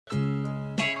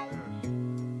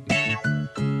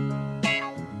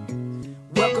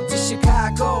Welcome to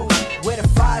Chicago, where the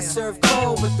fire serve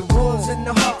cold, but the Wolves and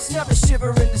the Hawks never shiver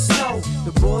in the snow.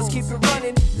 The Bulls keep it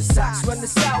running, the Sox run the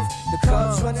South, the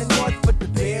Cubs run the North, but the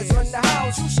Bears run the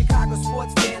house. True Chicago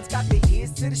sports fans got their ears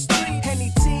to the street.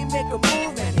 Any team make a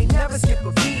move and they never skip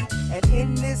a beat. And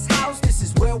in this house, this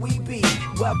is where we be.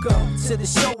 Welcome to the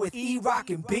show with E-Rock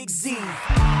and Big Z.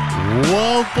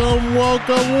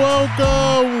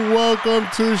 Welcome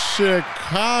to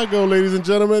Chicago, ladies and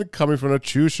gentlemen. Coming from the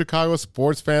True Chicago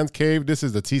Sports Fans Cave, this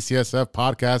is the TCSF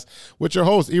podcast with your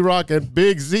hosts, E-Rock and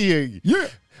Big Z. Yeah.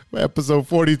 Episode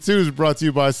 42 is brought to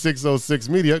you by 606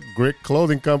 Media, Grit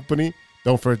Clothing Company.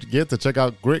 Don't forget to check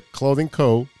out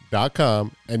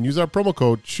gritclothingco.com and use our promo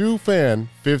code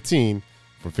TrueFan15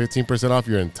 for 15% off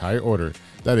your entire order.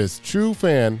 That is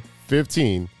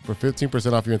TrueFan15 for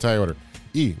 15% off your entire order.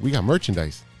 E, we got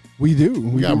merchandise. We do.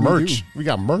 We got merch. We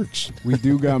got merch. We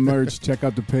do got merch. Check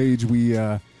out the page. We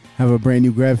have a brand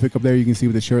new graphic up there. You can see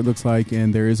what the shirt looks like.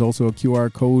 And there is also a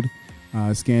QR code.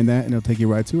 Scan that, and it'll take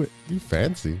you right to it. You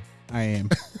fancy. I am.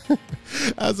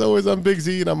 As always, I'm Big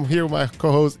Z, and I'm here with my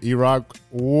co-host, E-Rock.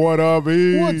 What up,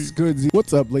 E? What's good, Z?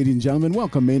 What's up, ladies and gentlemen?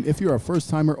 Welcome in. If you're a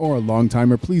first-timer or a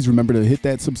long-timer, please remember to hit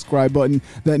that subscribe button,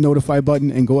 that notify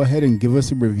button, and go ahead and give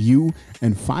us a review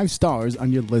and 5 stars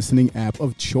on your listening app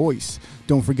of choice.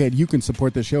 Don't forget, you can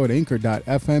support the show at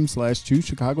anchor.fm/True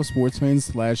Chicago Sports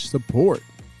Fans/support.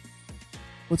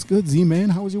 What's good, Z, man?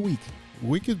 How was your week?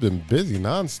 Week has been busy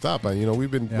nonstop, and we've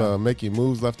been making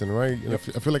moves left and right. I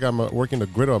feel like I'm working the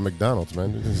griddle at McDonald's,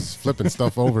 man. Just flipping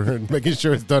stuff over and making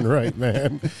sure it's done right,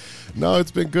 man. No, it's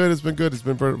been good. It's been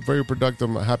very productive.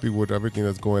 I'm happy with everything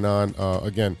that's going on.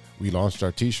 Again, we launched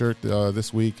our T-shirt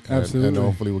this week, and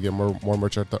hopefully we'll get more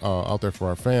merch out there for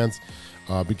our fans.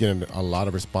 Been getting a lot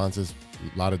of responses,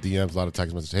 a lot of DMs, a lot of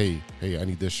text messages. Hey, I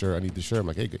need this shirt. I'm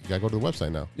like, hey, you gotta go to the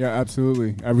website now. Yeah,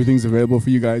 absolutely. Everything's available for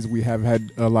you guys. We have had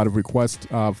a lot of requests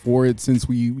for it since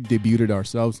we debuted it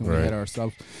ourselves and we had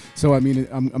ourselves. So, I mean,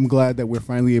 I'm glad that we're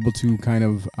finally able to kind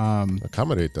of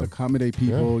accommodate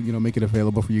people, make it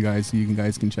available for you guys so you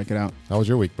guys can check it out. How was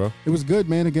your week, bro? It was good,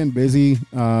 man. Again, busy.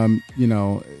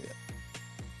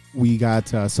 We got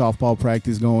softball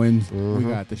practice going. Mm-hmm. We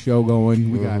got the show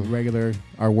going. We got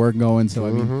our work going. So,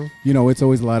 I mean, it's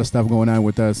always a lot of stuff going on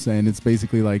with us. And it's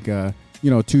basically like,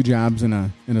 2 jobs and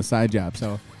a side job.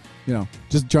 So,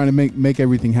 just trying to make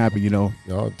everything happen, No,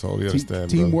 I totally understand.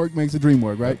 Teamwork makes the dream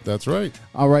work, right? That's right.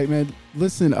 All right, man.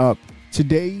 Listen up.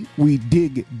 Today, we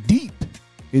dig deep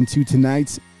into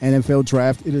tonight's NFL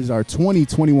draft. It is our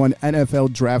 2021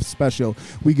 NFL draft special.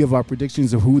 We give our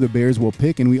predictions of who the Bears will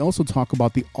pick, and we also talk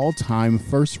about the all-time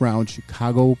first-round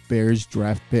Chicago Bears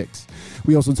draft picks.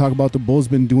 We also talk about the Bulls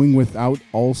been doing without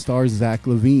all-star Zach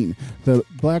LaVine. The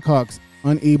Blackhawks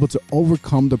unable to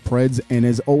overcome the Preds, and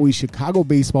as always, Chicago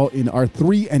baseball in our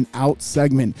 3 and Out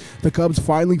segment. The Cubs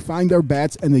finally find their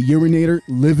bats, and the urinator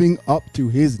living up to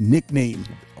his nickname.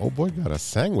 Oh boy, got a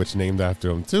sandwich named after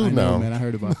him too. I know, now, man, I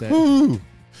heard about that.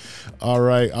 All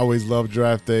right, I always love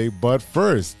draft day, but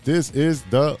first, this is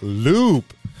the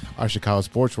Loop, our Chicago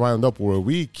sports roundup where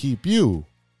we keep you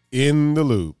in the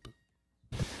loop.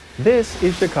 This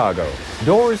is Chicago.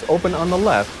 Doors open on the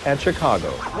left at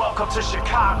Chicago. Welcome to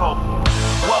Chicago.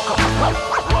 Welcome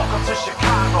to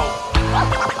Chicago.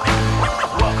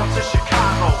 Welcome to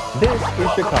Chicago. This is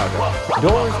Chicago.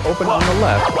 Doors open on the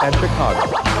left at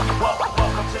Chicago.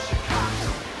 Welcome to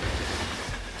Chicago.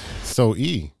 So,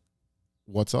 E,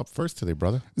 what's up first today,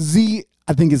 brother? Z,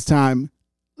 I think it's time.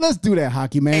 Let's do that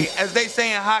hockey, man. Hey, as they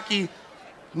say in hockey,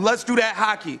 let's do that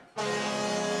hockey.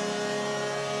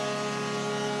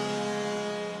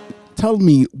 Tell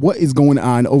me what is going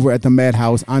on over at the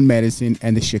Madhouse on Madison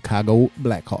and the Chicago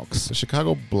Blackhawks. The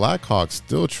Chicago Blackhawks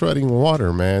still treading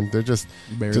water, man. They're just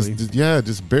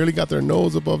barely got their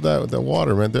nose above that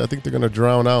water, man. I think they're gonna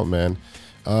drown out, man.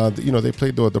 They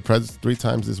played the Preds 3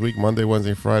 times this week: Monday,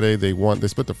 Wednesday, Friday. They won. They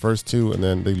split the first 2, and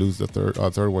then they lose the third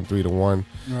one 3-1.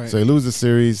 Right. So they lose the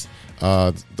series.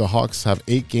 The Hawks have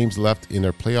 8 games left in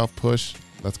their playoff push.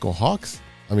 Let's go Hawks.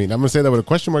 I mean, I'm going to say that with a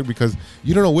question mark because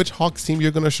you don't know which Hawks team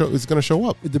is going to show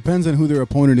up. It depends on who their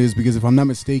opponent is, because if I'm not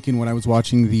mistaken, when I was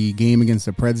watching the game against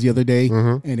the Preds the other day,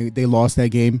 and they lost that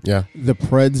game, the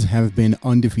Preds have been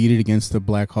undefeated against the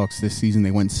Blackhawks this season.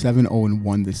 They went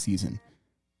 7-0-1 this season.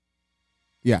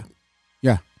 Yeah.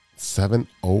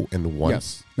 7-0-1?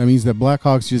 Yes. That means the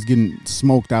Blackhawks just getting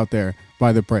smoked out there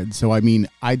by the Preds. So, I mean,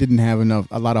 I didn't have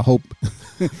a lot of hope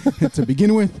to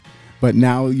begin with. But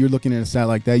now you're looking at a stat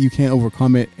like that, you can't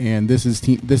overcome it, and this is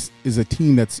a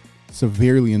team that's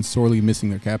severely and sorely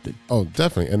missing their captain. Oh,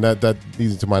 definitely, and that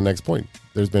leads to my next point.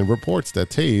 There's been reports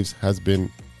that Taves has been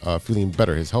feeling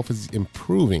better. His health is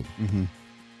improving, and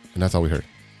that's all we heard.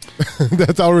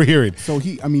 That's all we're hearing. So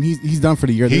he's done for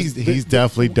the year. He's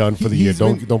definitely done for the year.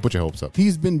 Don't Put your hopes up.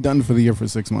 He's been done for the year for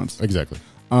 6 months. Exactly.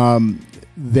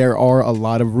 There are a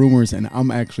lot of rumors, and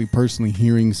I'm actually personally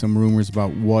hearing some rumors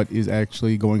about what is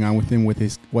actually going on with him, what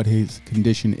his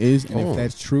condition is, and if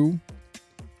that's true,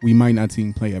 we might not see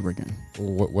him play ever again.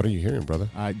 What are you hearing, brother?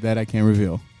 That I can't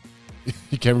reveal.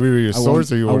 You can't reveal your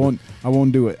source, or you won't. I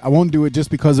won't do it. I won't do it just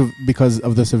because of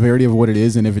the severity of what it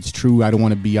is, and if it's true, I don't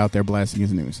want to be out there blasting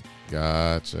his news.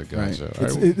 Gotcha. Right.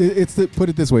 It's put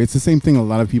it this way. It's the same thing. A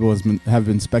lot of people have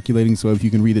been speculating. So if you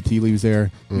can read the tea leaves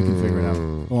there, you can figure it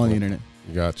out. Go on the internet.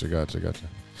 Gotcha.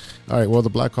 All right, well, the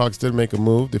Blackhawks did make a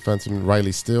move. Defenseman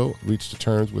Riley Steele reached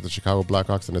terms with the Chicago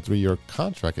Blackhawks in a 3-year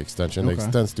contract extension that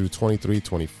extends through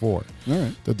 23-24. All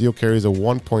right. The deal carries a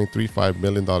 $1.35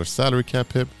 million salary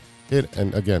cap hit,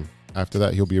 and again, after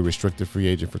that, he'll be a restricted free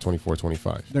agent for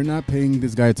 24-25. They're not paying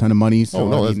this guy a ton of money. So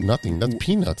that's nothing. That's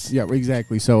peanuts. Yeah,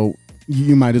 exactly. So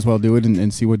you might as well do it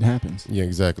and see what happens. Yeah,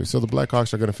 exactly. So the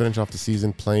Blackhawks are going to finish off the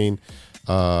season playing,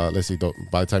 let's see,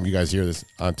 by the time you guys hear this,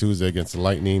 on Tuesday against the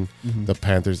Lightning, the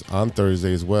Panthers on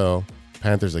Thursday as well,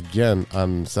 Panthers again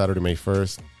on Saturday, May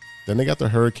 1st. Then they got the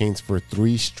Hurricanes for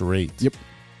 3 straight. Yep.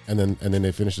 And then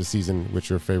they finish the season with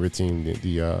your favorite team,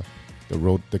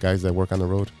 the guys that work on the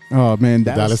road. Oh man,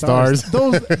 Dallas Stars.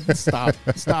 Those stop.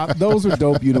 Those are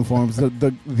dope uniforms.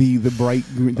 The bright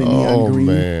green, the neon green.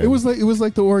 Man. It was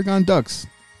like the Oregon Ducks,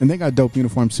 and they got dope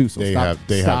uniforms too. So they have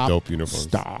dope uniforms.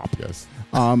 Stop. Yes.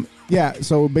 Yeah.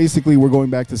 So basically, we're going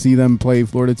back to see them play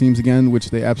Florida teams again,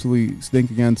 which they absolutely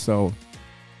stink against. So,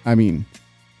 I mean,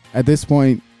 at this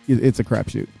point, it's a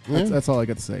crapshoot. That's all I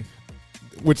got to say.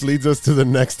 Which leads us to the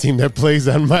next team that plays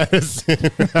on Madison.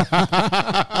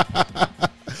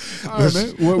 All right,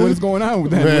 man. What is going on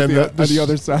with that? On the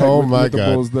other side? Oh, with my the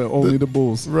God. Bulls, the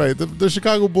Bulls. Right. The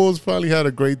Chicago Bulls finally had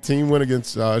a great team win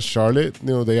against Charlotte.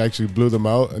 They actually blew them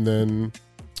out, and then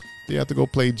they had to go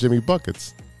play Jimmy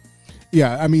Buckets.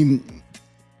 Yeah, I mean,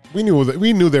 we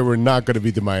knew they were not going to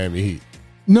beat the Miami Heat.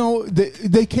 No,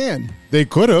 they can. They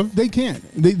could have. They can.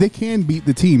 They can beat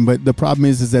the team, but the problem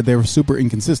is that they're super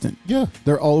inconsistent. Yeah,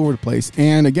 they're all over the place.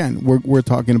 And again, we're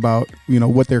talking about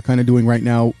what they're kind of doing right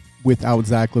now without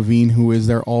Zach LaVine, who is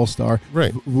their all-star.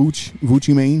 Right.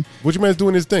 Vucci Main. Vucci Main's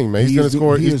doing his thing, man. He's going to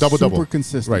score. He's double-double. Super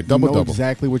consistent. Right, double-double.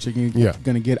 Exactly what you're going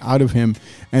to get out of him.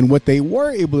 And what they were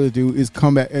able to do is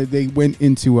come back. They went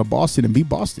into Boston and beat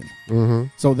Boston. Mm-hmm.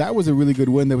 So that was a really good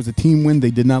win. That was a team win. They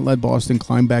did not let Boston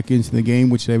climb back into the game,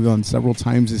 which they've done several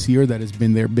times this year. That has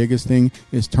been their biggest thing,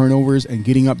 is turnovers and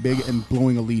getting up big and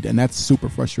blowing a lead. And that's super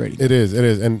frustrating. It is.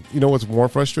 And you know what's more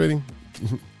frustrating?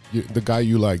 The guy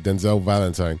you like, Denzel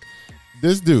Valentine.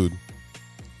 This dude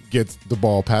gets the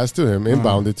ball passed to him,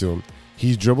 inbounded to him.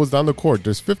 He dribbles down the court.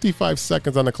 There's 55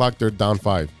 seconds on the clock. They're down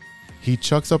 5. He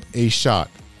chucks up a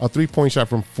 3-point shot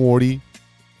from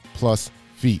 40-plus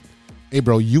feet. Hey,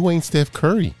 bro, you ain't Steph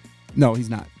Curry. No, he's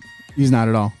not. He's not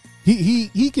at all.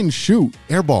 He can shoot.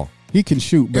 Air ball. He can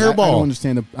shoot. But Air ball. I don't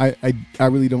understand I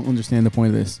really don't understand the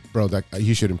point of this. Bro,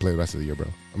 he shouldn't play the rest of the year, bro.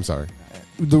 I'm sorry.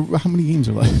 How many games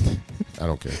are left? I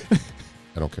don't care.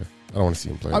 I don't want to see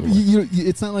him play.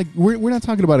 It's not like we're not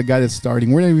talking about a guy that's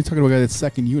starting. We're not even talking about a guy that's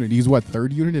second unit. He's what,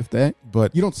 third unit, if that.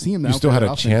 But you don't see him now. You still had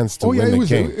a chance to win the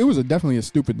game. It was definitely a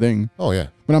stupid thing. Oh yeah.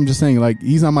 But I'm just saying, like,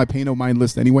 he's on my pay no mind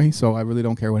list anyway, so I really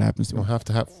don't care what happens to him. Half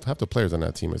the players on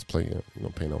that team is playing.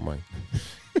 Pay no mind.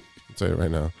 I'll tell you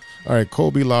right now. All right,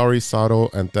 Kobe, Lowry, Sato,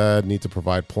 and Thad need to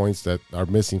provide points that are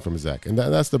missing from Zach, and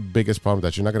that's the biggest problem.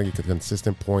 That you're not going to get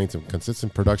consistent points and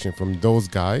consistent production from those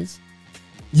guys.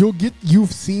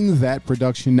 You've seen that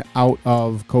production out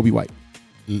of Kobe White.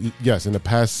 Yes, in the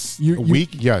past week,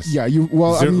 yes. Yeah,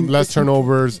 less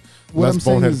turnovers, less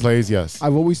bonehead plays, yes.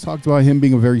 I've always talked about him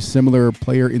being a very similar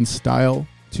player in style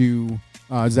to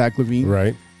Zach LaVine.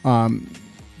 Right.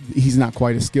 He's not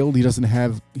quite as skilled. He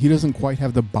doesn't quite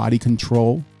have the body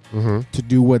control to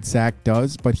do what Zach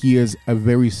does, but he is a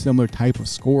very similar type of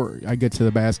scorer. I get to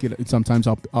the basket, and sometimes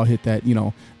I'll hit that,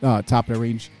 top of the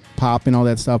range pop and all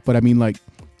that stuff. But I mean, like,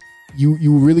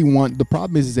 you really want. The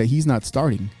problem is that he's not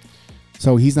starting,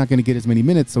 so he's not going to get as many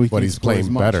minutes. So he's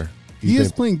playing better. He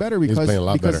is playing better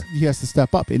because he has to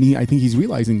step up, and I think he's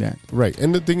realizing that. Right,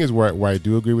 and the thing is, where I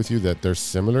do agree with you that they're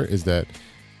similar is that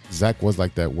Zach was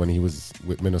like that when he was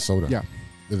with Minnesota. Yeah,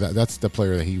 that's the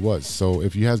player that he was. So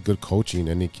if he has good coaching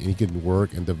and he can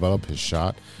work and develop his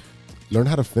shot, learn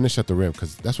how to finish at the rim,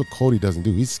 because that's what Cody doesn't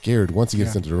do. He's scared once he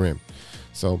gets into the rim.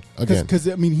 So again, because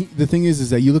I mean, the thing is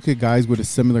that you look at guys with a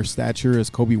similar stature as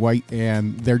Kobe White,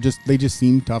 and they just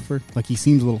seem tougher. Like, he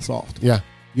seems a little soft. Yeah,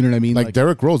 you know what I mean. Like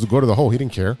Derrick Rose would go to the hole. He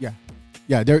didn't care. Yeah,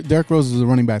 Yeah, Derrick Rose is a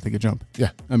running back that could jump. Yeah.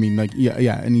 I mean, like,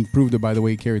 yeah, and he proved it by the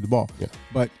way he carried the ball. Yeah.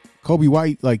 But Kobe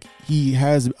White, like, he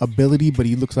has ability, but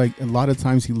he looks like, a lot of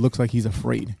times he looks like he's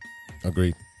afraid.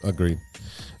 Agreed.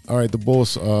 All right, the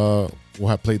Bulls will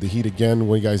have played the Heat again.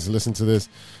 When you guys listen to this,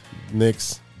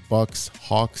 Knicks, Bucks,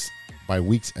 Hawks, by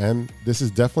week's end, this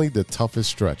is definitely the toughest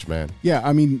stretch, man. Yeah,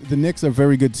 I mean, the Knicks are a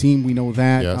very good team. We know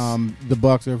that. Yes. The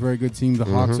Bucks are a very good team. The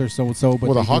Hawks are so-so. But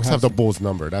Well, the they do Hawks have the some- Bulls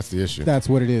number. That's the issue. That's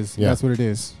what it is. Yeah. That's what it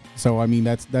is. So, I mean,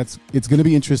 it's going to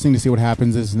be interesting to see what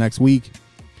happens this next week.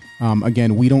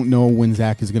 Again, we don't know when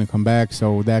Zach is going to come back,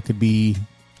 so that could be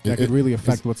could really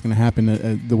affect what's going to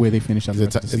happen the way they finish out the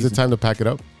rest of the season. Is it time to pack it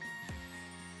up?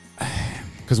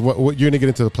 Because what you're going to get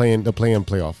into the play-in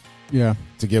playoff. Yeah.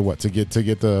 To get what? To get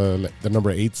the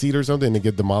number 8 seed or something, and to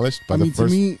get demolished by the first. To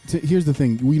me, here's the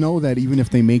thing. We know that even if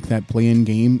they make that play-in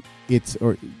game,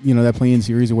 that play-in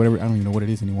series or whatever. I don't even know what it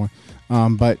is anymore.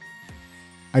 But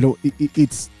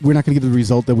we're not going to get the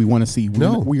result that we want to see.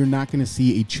 We're not going to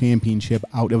see a championship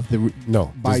out of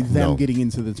getting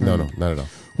into the tournament. No, not at all.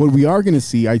 What we are going to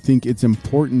see, I think it's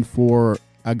important for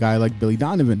a guy like Billy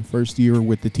Donovan, first year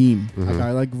with the team, a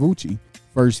guy like Vucci,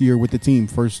 first year with the team,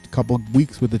 first couple of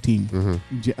weeks with the team,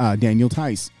 Daniel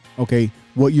Tice. Okay,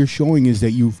 what you're showing is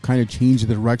that you've kind of changed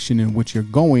the direction in which you're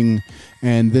going,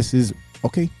 and this is,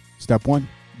 okay, step one.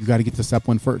 You got to get to step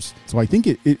one first. So I think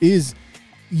it is,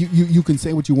 you can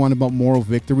say what you want about moral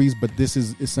victories, but this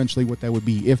is essentially what that would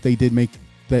be. If they did make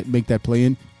that play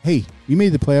in, hey, we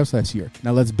made the playoffs last year.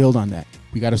 Now let's build on that.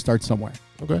 We got to start somewhere.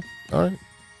 Okay, all right.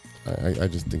 I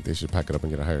just think they should pack it up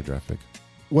and get a higher draft pick.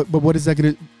 But what is that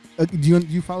going to... do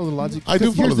you follow the logic? I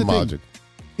do follow the logic.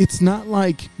 It's not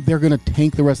like they're going to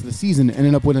tank the rest of the season and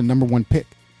end up with a number 1 pick.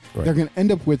 Right. They're going to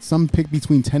end up with some pick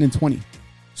between 10 and 20.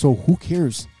 So who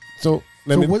cares? So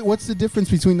what's the difference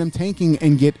between them tanking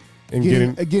and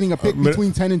getting a pick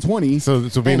between 10 and 20? So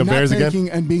being the Bears again?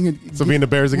 And being the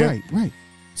Bears again? Right.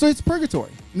 So it's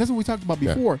purgatory. And that's what we talked about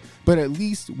before. Yeah. But at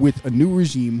least with a new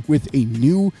regime, with a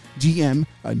new GM,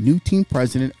 a new team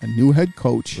president, a new head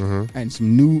coach, and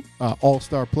some new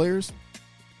all-star players,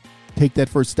 take that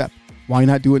first step. Why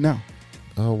not do it now?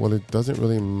 Oh, well, it doesn't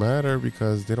really matter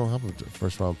because they don't have a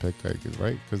first-round pick,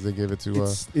 right? Because they gave it to...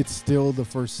 It's still the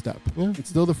first step. Yeah. It's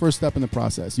still the first step in the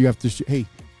process. You have to...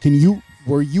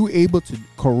 were you able to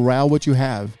corral what you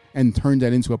have and turn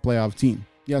that into a playoff team?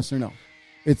 Yes or no?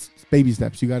 It's baby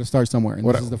steps. You got to start somewhere, and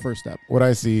this is the first step. What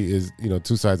I see is,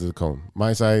 two sides of the cone.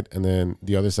 My side, and then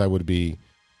the other side would be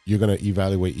you're going to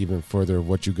evaluate even further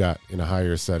what you got in a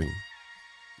higher setting.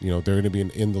 They're going to be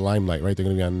in the limelight, right? They're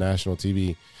going to be on national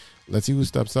TV. Let's see who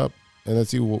steps up, and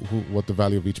let's see what the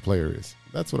value of each player is.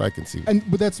 That's what I can see.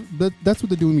 But that's what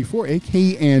they're doing before. AK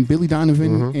and Billy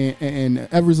Donovan and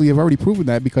Eversley have already proven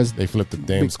that because they flipped the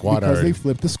damn squad because already. They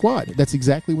flipped the squad. That's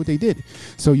exactly what they did.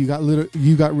 So you got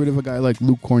rid of a guy like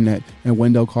Luke Cornett and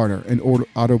Wendell Carter and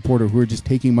Otto Porter who are just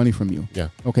taking money from you. Yeah.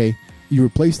 Okay. You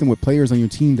replace them with players on your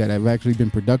team that have actually been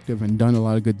productive and done a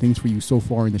lot of good things for you so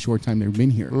far in the short time they've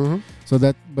been here. So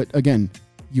but again,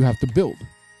 you have to build.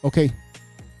 Okay.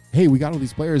 Hey, we got all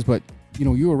these players, but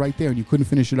you were right there and you couldn't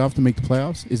finish it off to make the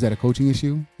playoffs. Is that a coaching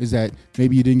issue? Is that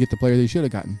maybe you didn't get the player they should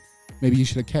have gotten? Maybe you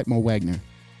should have kept Mo Wagner,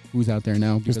 who's out there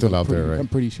now. He's still out there, right? I'm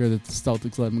pretty sure that the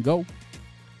Celtics let him go.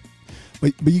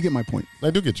 But you get my point.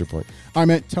 I do get your point. All right,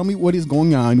 Matt, tell me what is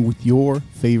going on with your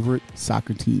favorite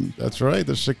soccer team. That's right,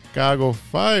 the Chicago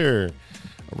Fire.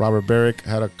 Robert Barrick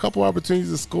had a couple opportunities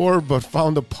to score, but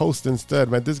found a post instead.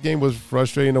 Man, this game was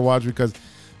frustrating to watch because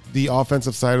the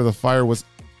offensive side of the Fire was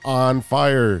on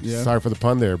fire. Yeah. Sorry for the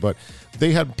pun there, but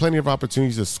they had plenty of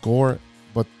opportunities to score,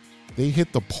 but they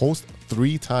hit the post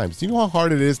 3 times. Do you know how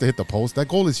hard it is to hit the post? That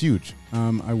goal is huge.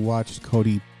 I watched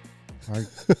Cody Hart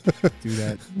do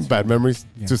that. Bad memories?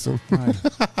 Yeah. Too soon?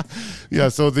 Yeah,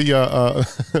 so the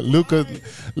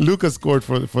Luca scored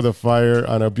for the Fire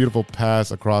on a beautiful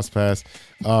pass, a cross pass.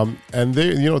 And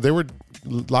they were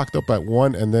locked up at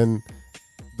 1, and then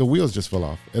the wheels just fell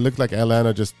off. It looked like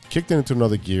Atlanta just kicked it into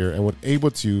another gear and was able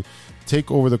to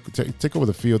take over the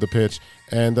field, the pitch,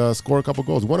 and score a couple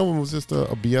goals. One of them was just a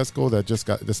BS goal that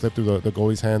slipped through the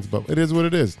goalie's hands, but it is what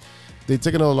it is. They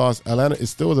take another loss. Atlanta is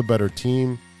still the better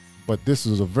team, but this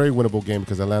was a very winnable game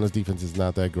because Atlanta's defense is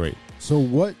not that great. So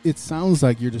what it sounds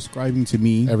like you're describing to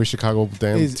me, every Chicago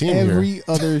damn team every here.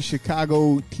 Other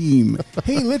Chicago team.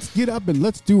 Hey, let's get up and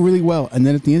let's do really well, and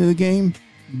then at the end of the game,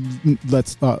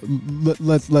 let's not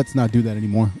do that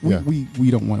anymore. We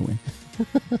don't want to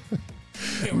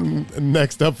win.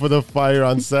 Next up for the Fire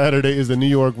on Saturday is the New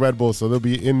York Red Bulls, so they'll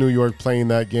be in New York playing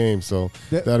that game. So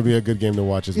that'll be a good game to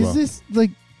watch as well. Is this like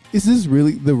Is this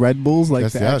really the Red Bulls? Like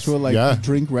Yes, the yes. actual like Yeah.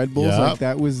 drink Red Bulls? Yeah. Like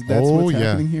that's Oh, what's yeah.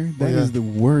 happening here? Oh, That is yeah. the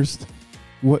worst.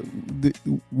 What? The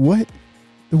what?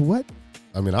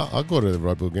 I mean, I'll go to the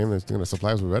Red Bull game. They're going to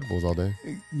supply us with Red Bulls all day.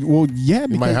 Well, yeah,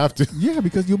 You might have to. Yeah,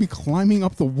 because you'll be climbing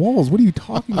up the walls. What are you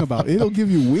talking about? It'll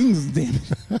give you wings, damn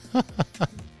it.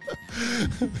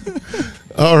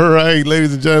 All right,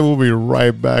 ladies and gentlemen, we'll be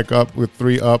right back up with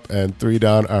 3 up and 3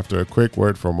 down after a quick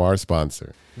word from our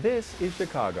sponsor. This is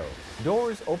Chicago.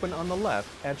 Doors open on the left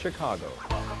at Chicago.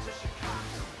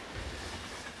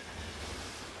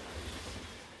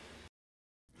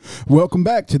 Welcome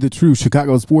back to the True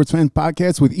Chicago Sports Fans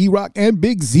Podcast with E-Rock and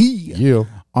Big Z. You.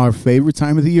 Our favorite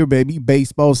time of the year, baby,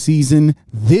 baseball season.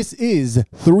 This is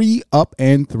 3 up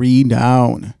and 3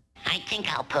 down. I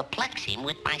think I'll perplex him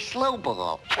with my slow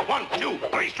ball. 1, 2,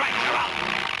 3 strikes,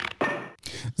 you're out.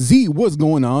 Z, what's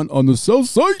going on the south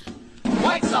side?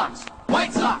 White Sox,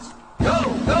 White Sox, go,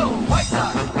 go, White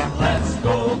Sox. Let's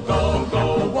go, go,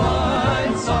 go,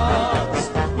 White Sox.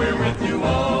 We're with you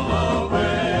all the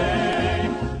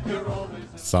way. You're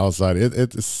always South side.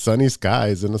 It's sunny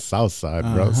skies in the south side,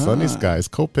 bro. Sunny skies.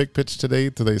 Kopech pitched today.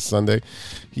 Today's Sunday.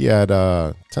 He had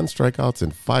 10 strikeouts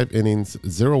in 5 innings,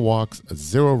 0 walks,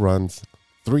 0 runs,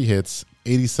 3 hits,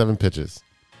 87 pitches.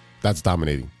 That's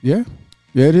dominating. Yeah.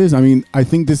 Yeah, it is. I mean, I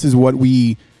think this is what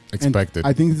we Expected.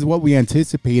 I think this is what we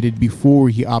anticipated before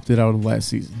he opted out of last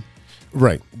season.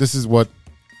 Right. This is what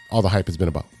all the hype has been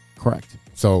about. Correct.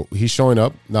 So he's showing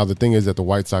up. Now, the thing is that the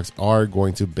White Sox are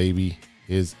going to baby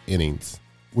his innings,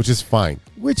 which is fine.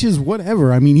 Which is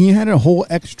whatever. I mean, he had a whole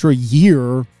extra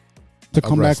year to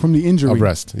come back rest. from the injury. A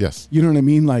rest, yes. You know what I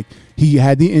mean? Like, he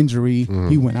had the injury.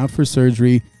 He went out for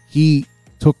surgery. He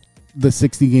took the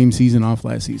 60-game season off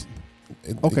last season.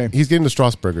 Okay. He's getting the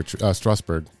Strasburg.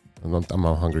 I'm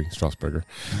hungry. Strasburger.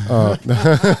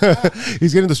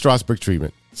 He's getting the Strasburg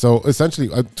treatment. So essentially,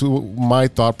 to my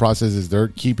thought process is they're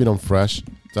keeping him fresh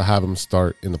to have him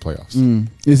start in the playoffs.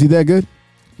 Is he that good?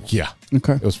 Yeah,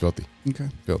 Okay. it was filthy. Okay.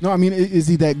 Filthy. No, I mean, is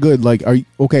he that good? Like, are you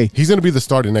okay? He's going to be the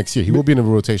starter next year. He will be in the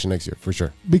rotation next year for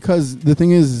sure. Because the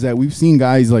thing is that we've seen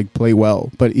guys like play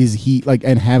well, but is he like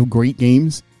and have great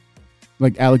games?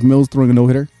 Like Alec Mills throwing a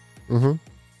no-hitter? Mm-hmm.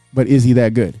 But is he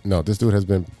that good? No, this dude has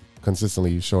been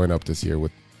consistently showing up this year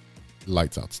with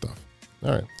lights out stuff.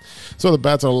 All right. So the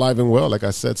bats are alive and well. Like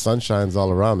I said, sunshine's all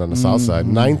around on the south side.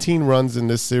 19 runs in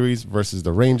this series versus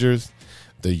the Rangers.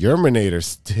 The Yerminator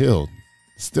still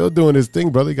doing his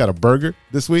thing, brother. He got a burger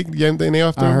this week. You day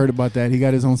after. I heard about that. He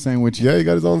got his own sandwich. Yeah, he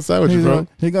got his own sandwich, bro.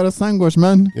 He got a sandwich,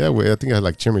 man. Yeah, wait, I think I had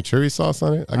like chimichurri sauce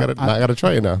on it. I gotta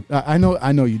try it now. I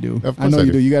know you do. Of I course know I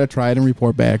you do. do. You got to try it and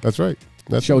report back. That's right.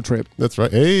 That's Show trip. That's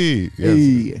right. Hey, yes.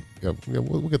 Hey. Yeah,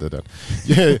 we'll get that done.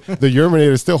 Yeah, the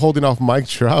Yerminator is still holding off Mike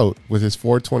Trout with his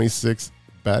 426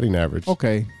 batting average.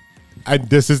 Okay. And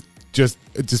this is just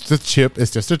a chip.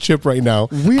 It's just a chip right now.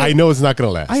 I know it's not going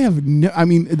to last.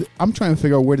 I'm trying to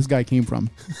figure out where this guy came from.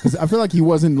 'Cause I feel like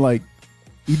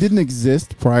he didn't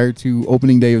exist prior to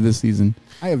opening day of this season.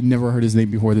 I have never heard his name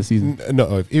before this season.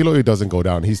 No, if Eloy doesn't go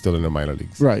down, he's still in the minor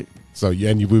leagues. Right. So, yeah,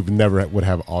 and we would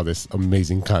have all this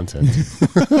amazing content.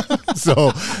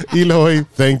 So, Eloy,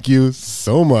 thank you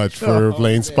so much for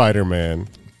playing Spider-Man.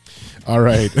 All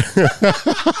right.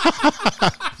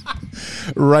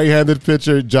 Right-handed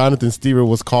pitcher Jonathan Stever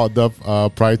was called up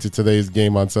prior to today's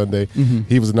game on Sunday.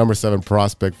 He was a number 7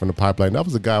 prospect from the pipeline. That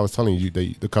was the guy I was telling you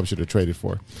that the Cubs should have traded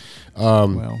for.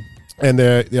 And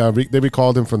they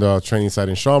recalled him from the training site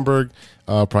in Schaumburg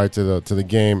prior to the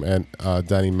game, and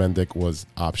Danny Mendick was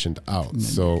optioned out.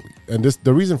 So, and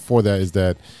the reason for that is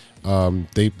that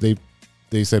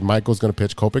they said Michael's going to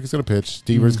pitch, Kopech is going to pitch,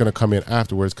 Stever's going to come in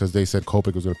afterwards because they said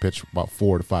Kopech was going to pitch about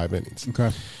 4 to 5 innings.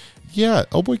 Okay. Yeah,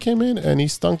 boy came in and he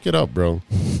stunk it up, bro.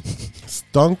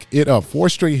 Stunk it up. 4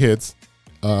 straight hits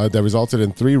that resulted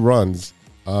in 3 runs.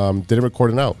 Didn't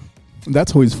record an out.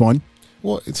 That's always fun.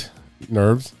 Well, it's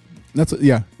nerves. That's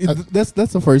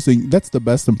the first thing. That's the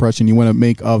best impression you want to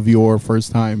make of your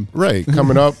first time. Right,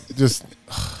 coming up, just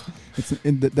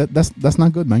That's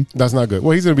not good, man. that's not good.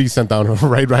 Well, he's going to be sent down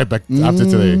right back after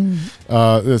today.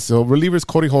 So relievers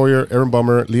Cody Hoyer, Aaron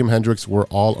Bummer, Liam Hendricks were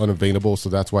all unavailable, so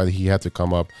that's why he had to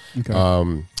come up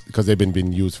because they've been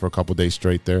being used for a couple days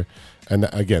straight there. And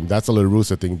again, that's a little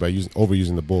Russa thing by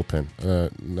overusing the bullpen.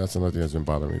 That's another thing that's been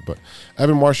bothering me. But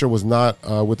Evan Marshall was not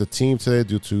with the team today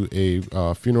due to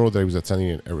a funeral that he was attending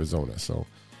in Arizona. So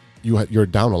you're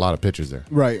down a lot of pitchers there.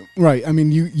 Right. I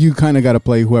mean, you kind of got to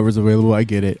play whoever's available. I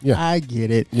get it. Yeah. I get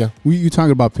it. Yeah. You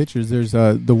talking about pitchers? There's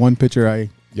the one pitcher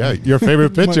Yeah, your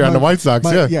favorite pitcher on the White Sox.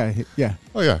 Yeah.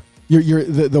 Oh, yeah. You're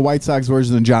the White Sox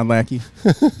version of John Lackey.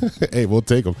 Hey, we'll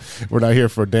take him. We're not here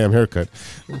for a damn haircut.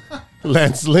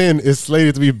 Lance Lynn is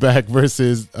slated to be back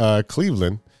versus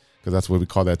Cleveland, because that's what we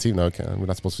call that team now. We're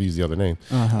not supposed to use the other name.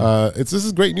 This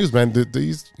is great news, man.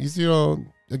 He's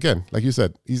again, like you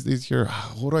said, he's your,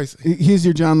 what do I say? He's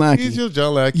your John Lackey. He's your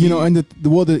John Lackey. You know, and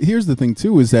here's the thing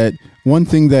too, is that one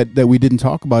thing that we didn't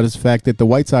talk about is the fact that the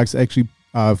White Sox actually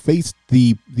faced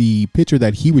the pitcher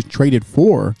that he was traded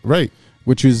for, right?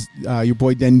 Which is your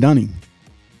boy Den Dunning.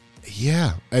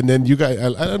 Yeah, and then you guys,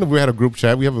 I don't know if we had a group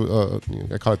chat. We have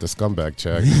I call it the scumbag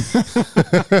chat.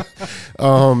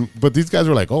 But these guys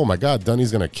were like, "Oh my God,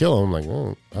 Dunny's gonna kill him."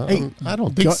 I'm like, I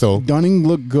don't think so. Dunning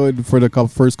looked good for the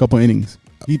first couple innings.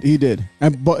 He did,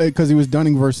 because he was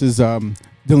Dunning versus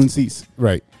Dylan Cease,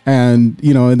 right? And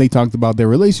and they talked about their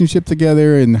relationship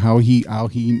together and how he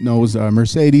knows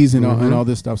Mercedes and all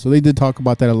this stuff. So they did talk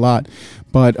about that a lot.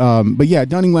 But yeah,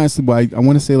 Dunning lasted I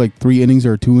want to say like 3 innings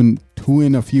or two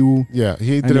in a few. Yeah,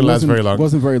 he didn't last very long.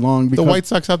 Wasn't very long because the White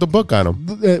Sox have the book on him.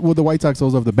 The White Sox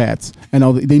also have the bats, and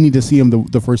they need to see him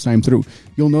the first time through.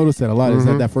 You'll notice that a lot is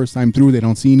that first time through they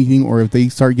don't see anything, or if they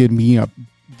start getting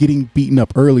beaten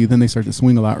up early, then they start to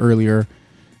swing a lot earlier.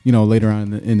 Later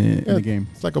on in the game.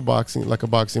 It's like a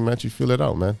boxing match. You feel it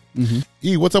out, man.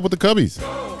 E, what's up with the Cubbies?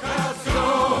 Go, Cubs,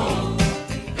 go!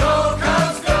 Go,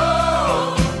 Cubs,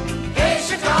 go! Hey,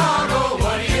 Chicago,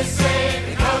 what do you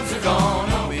say? The Cubs are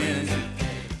gonna win.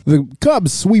 The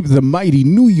Cubs sweep the mighty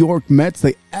New York Mets.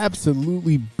 They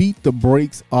absolutely beat the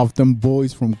brakes off them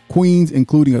boys from Queens,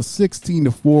 including a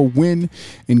 16-4 win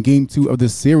in Game 2 of the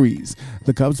series.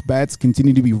 The Cubs bats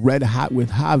continue to be red hot with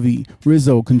Javi,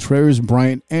 Rizzo, Contreras,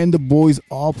 Bryant, and the boys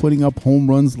all putting up home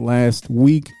runs last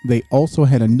week. They also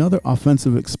had another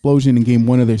offensive explosion in Game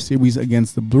 1 of their series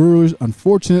against the Brewers.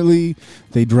 Unfortunately,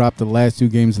 they dropped the last 2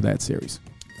 games of that series.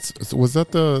 So was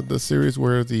that the series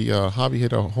where the Javi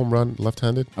hit a home run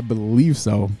left-handed? I believe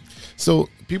so. So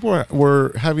people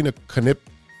were having a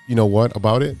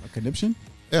about it? A conniption?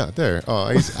 Yeah, there.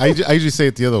 I usually say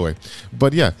it the other way.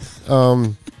 But yeah,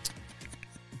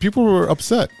 people were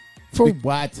upset. For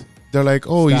what? They're like,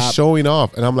 oh, Stop. He's showing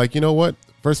off. And I'm like, you know what?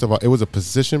 First of all, it was a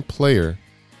position player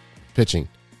pitching.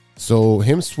 So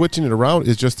him switching it around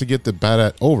is just to get the bat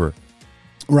at over.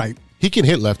 Right. He can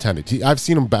hit left-handed. I've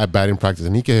seen him batting practice,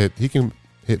 and he can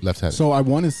hit left-handed. So I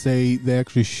want to say they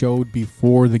actually showed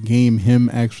before the game him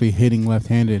actually hitting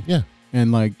left-handed. Yeah.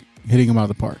 And like hitting him out of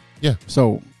the park. Yeah.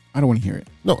 So I don't want to hear it.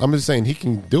 No, I'm just saying he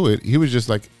can do it. He was just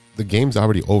like, the game's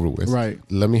already over with. Right.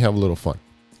 Let me have a little fun.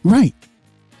 Right.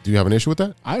 Do you have an issue with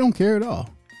that? I don't care at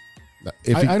all.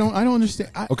 I don't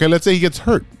understand. Okay, let's say he gets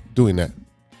hurt doing that.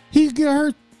 He get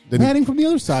hurt batting from the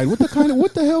other side. What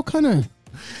the hell kind of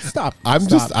Stop.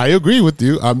 I agree with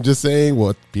you. I'm just saying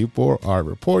what people are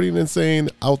reporting and saying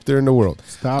out there in the world.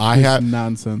 Stop this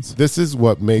nonsense. This is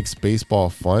what makes baseball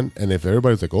fun. And if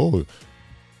everybody's like, oh,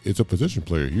 it's a position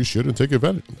player, you shouldn't take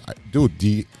advantage. Dude,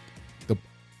 the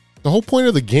whole point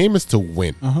of the game is to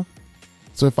win.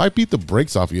 So if I beat the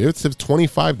brakes off you, it's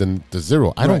 25 to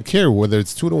 0. I don't care whether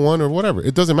it's 2-1 or whatever.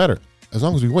 It doesn't matter as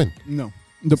long as we win. No.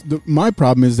 My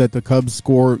problem is that the Cubs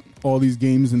score all these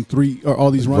games in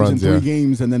all these runs in 3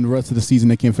 games, and then the rest of the season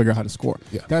they can't figure out how to score.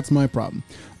 Yeah. That's my problem.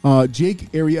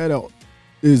 Jake Arrieta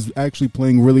is actually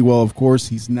playing really well. Of course,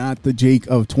 he's not the Jake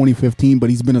of 2015,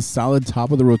 but he's been a solid top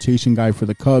of the rotation guy for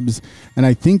the Cubs, and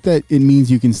I think that it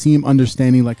means you can see him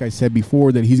understanding, like I said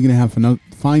before, that he's going to have to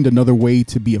find another way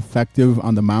to be effective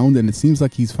on the mound, and it seems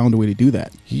like he's found a way to do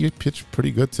that. He pitched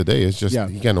pretty good today. It's just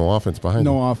he got no offense behind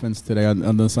him. No offense today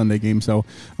on the Sunday game, so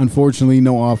unfortunately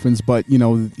no offense, but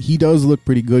he does look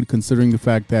pretty good considering the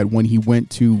fact that when he went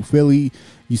to Philly,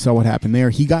 you saw what happened there.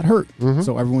 He got hurt,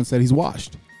 so everyone said he's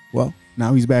washed. Well,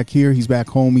 now he's back here. He's back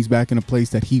home. He's back in a place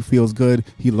that he feels good.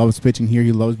 He loves pitching here.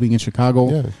 He loves being in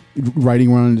Chicago, riding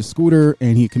around in the scooter,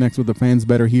 and he connects with the fans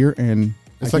better here. And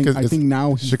I think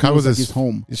now Chicago's his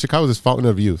home. Chicago's his fountain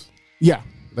of youth. Yeah.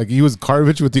 Like he was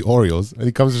garbage with the Orioles, and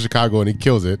he comes to Chicago and he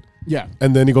kills it. Yeah.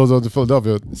 And then he goes over to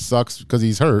Philadelphia. It sucks because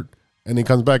he's hurt, and he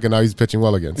comes back, and now he's pitching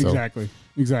well again. So.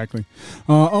 Exactly.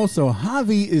 Also,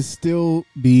 Javi is still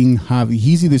being Javi.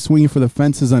 He's either swinging for the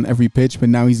fences on every pitch, but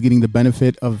now he's getting the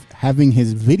benefit of having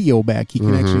his video back. He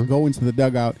can actually go into the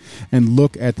dugout and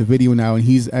look at the video now, and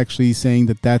he's actually saying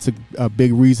that that's a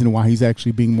big reason why he's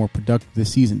actually being more productive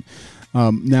this season.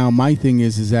 Now, my thing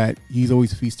is that he's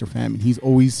always feast or famine. He's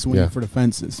always swinging for the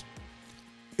fences.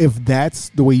 If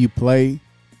that's the way you play,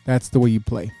 that's the way you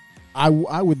play. I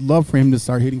would love for him to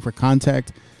start hitting for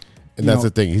contact. And that's the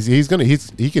thing.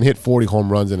 He can hit 40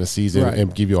 home runs in a season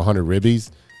and give you 100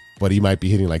 ribbies, but he might be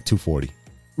hitting like 240.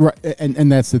 Right,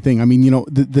 and that's the thing. I mean,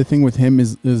 the thing with him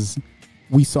is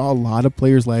we saw a lot of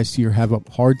players last year have a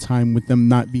hard time with them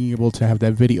not being able to have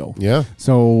that video. Yeah.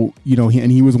 So,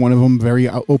 he was one of them, very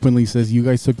openly says, you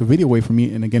guys took the video away from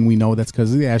me. And again, we know that's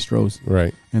because of the Astros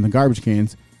Right. and the garbage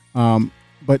cans.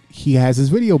 But he has his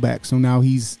video back. So now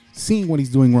he's seeing what he's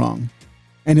doing wrong.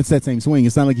 And it's that same swing.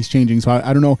 It's not like he's changing. So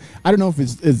I don't know. I don't know if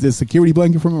it's a security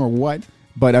blanket from him or what.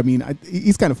 But I mean,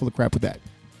 he's kind of full of crap with that.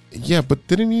 Yeah, but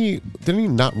didn't he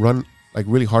not run like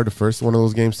really hard to first one of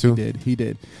those games too? He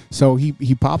did. So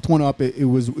he popped one up.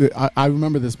 I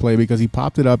remember this play because he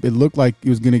popped it up. It looked like he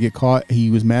was going to get caught.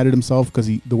 He was mad at himself because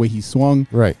the way he swung.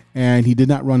 Right. And he did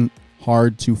not run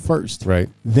hard to first. Right.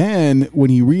 Then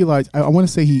when he realized, I want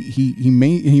to say he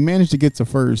managed to get to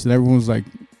first, and everyone was like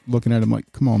looking at him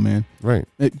like, "Come on, man!" Right.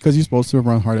 Because you're supposed to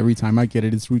run hard every time. I get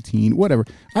it. It's routine. Whatever.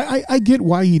 I get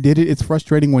why he did it. It's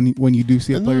frustrating when you do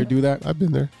see a player do that. I've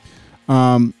been there.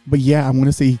 But yeah, I want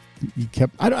to say he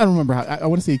kept. I don't remember how. I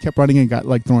want to say he kept running and got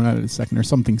like thrown out at a second or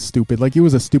something stupid. Like it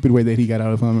was a stupid way that he got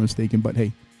out, if I'm not mistaken. But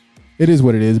hey, it is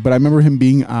what it is. But I remember him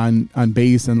being on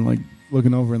base and like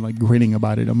looking over and like grinning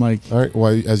about it. I'm like, all right.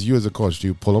 Well, as you as a coach, do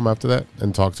you pull him after that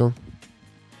and talk to him?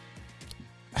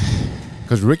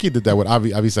 Because Ricky did that with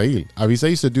Avisail. Avisail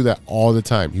used to do that all the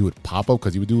time. He would pop up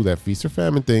because he would do that feast or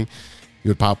famine thing. He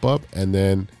would pop up and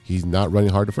then he's not running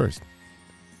hard to first,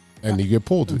 and you get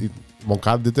pulled.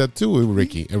 Moncada did that too with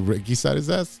Ricky, and Ricky sat his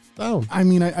ass down. I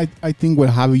mean, I think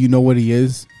with Javi, you know what he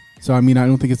is. So I mean, I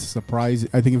don't think it's a surprise.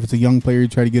 I think if it's a young player, you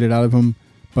try to get it out of him.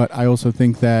 But I also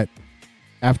think that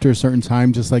after a certain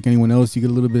time, just like anyone else, you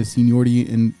get a little bit of seniority,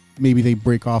 and maybe they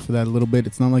break off of that a little bit.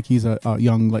 It's not like he's a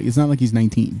young, like it's not like he's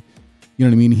 19. You know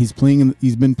what I mean? He's playing.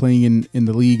 He's been playing in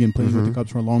the league and playing with the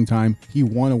Cubs for a long time. He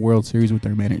won a World Series with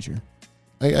their manager.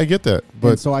 I get that, but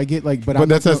And so I get like, but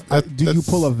do you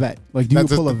pull a vet? Like, do you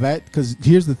pull a vet? Because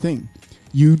here's the thing,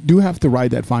 you do have to ride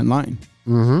that fine line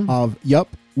of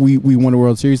we won a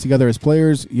World Series together as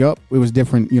players. It was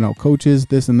different, coaches,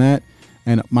 this and that,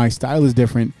 and my style is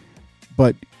different.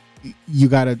 But you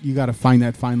gotta find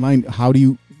that fine line. How do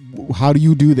you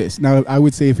do this? Now, I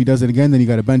would say if he does it again, then you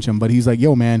got to bench him. But he's like,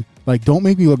 yo, man, like, don't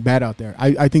make me look bad out there.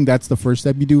 I think that's the first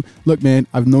step you do. Look, man,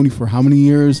 I've known you for how many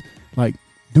years? Like,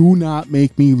 do not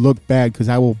make me look bad because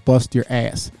I will bust your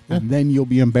ass. And then you'll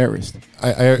be embarrassed.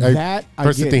 I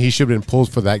personally think he should have been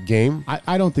pulled for that game.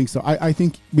 I don't think so. I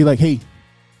think be like, hey,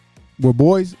 we're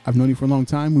boys. I've known you for a long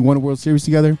time. We won a World Series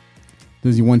together.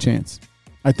 There's your one chance.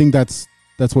 I think that's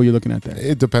what you're looking at there.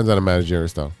 It depends on the managerial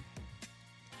style.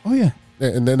 Oh, yeah.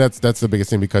 And then that's the biggest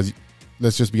thing because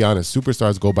let's just be honest,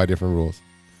 superstars go by different rules.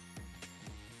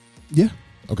 Yeah.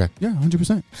 Okay. Yeah,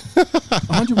 100%.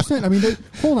 100%. I mean,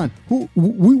 hold on.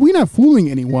 We're not fooling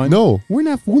anyone. No. We're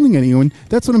not fooling anyone.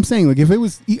 That's what I'm saying. Like, if it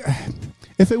was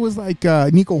like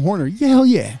Nico Horner, hell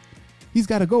yeah. He's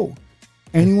got to go.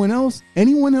 Anyone else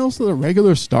of the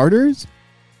regular starters,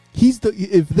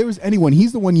 if there was anyone,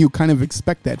 he's the one you kind of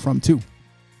expect that from too.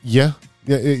 Yeah.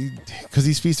 Yeah, because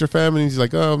he's feast or famine. He's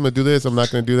like, oh, I'm going to do this. I'm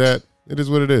not going to do that. It is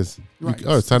what it is. Right.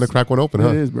 It's time to crack one open, huh?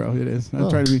 It is, bro. It is. I'm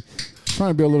trying to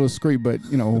be a little discreet, but,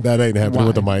 That ain't happening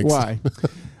with the mics. Why?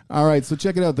 All right, so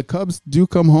check it out. The Cubs do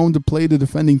come home to play the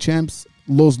defending champs,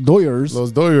 Los Doyers.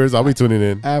 I'll be tuning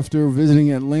in. After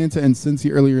visiting Atlanta and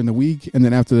Cincy earlier in the week. And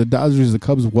then after the Dodgers, the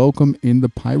Cubs welcome in the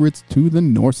Pirates to the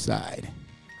north side.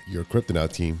 Your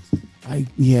Kryptonite team.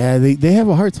 They have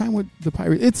a hard time with the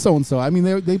Pirates. It's so-and-so. I mean,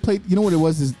 they played, you know what it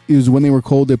was? It was when they were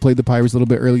cold, they played the Pirates a little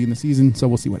bit early in the season. So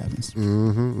we'll see what happens.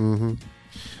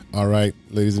 All right,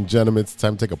 ladies and gentlemen, it's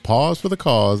time to take a pause for the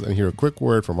cause and hear a quick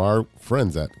word from our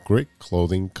friends at Grit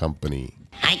Clothing Company.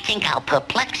 I think I'll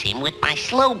perplex him with my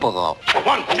slow ball.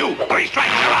 1, 2, 3 strikes,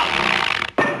 you're out.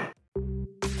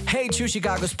 Hey, true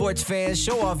Chicago sports fans,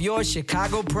 show off your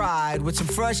Chicago pride with some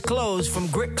fresh clothes from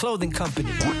Grit Clothing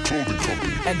Company.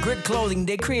 At Grit Clothing,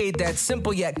 they create that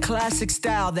simple yet classic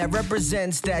style that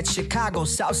represents that Chicago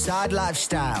Southside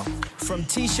lifestyle. From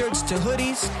t-shirts to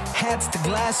hoodies, hats to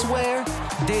glassware,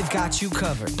 they've got you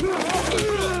covered.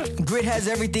 Grit has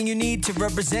everything you need to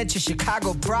represent your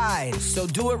Chicago pride, so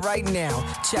do it right now.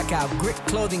 Check out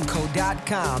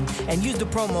gritclothingco.com and use the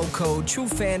promo code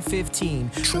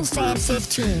TrueFan15.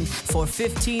 TrueFan15. For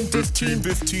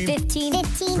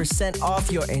 15%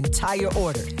 off your entire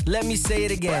order. Let me say it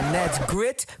again. That's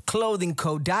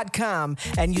gritclothingco.com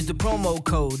and use the promo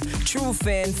code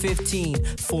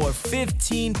TrueFan15 for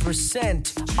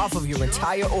 15% off of your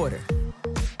entire order.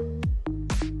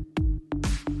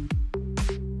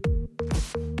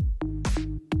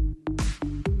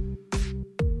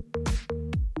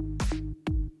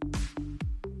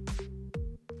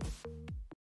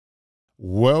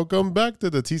 Welcome back to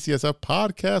the TCSF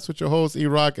podcast with your hosts,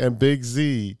 E-Rock and Big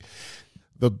Z.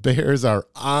 The Bears are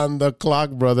on the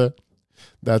clock, brother.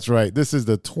 That's right. This is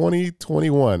the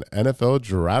 2021 NFL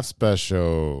Draft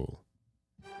Special.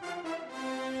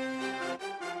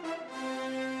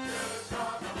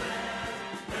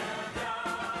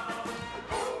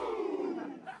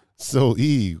 So,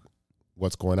 E,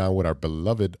 what's going on with our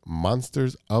beloved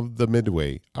monsters of the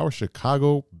Midway, our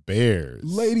Chicago Bears?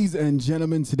 Ladies and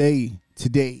gentlemen, today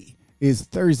is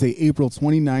Thursday, April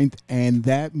 29th, and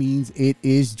that means it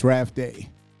is draft day.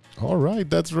 All right,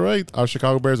 that's right. Our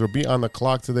Chicago Bears will be on the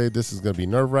clock today. This is going to be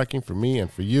nerve-wracking for me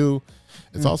and for you.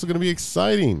 It's also going to be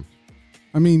exciting.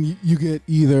 I mean, you get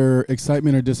either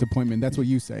excitement or disappointment. That's what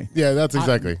you say. Yeah, that's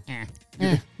exactly.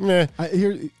 Meh.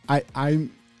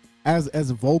 I'm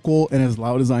as vocal and as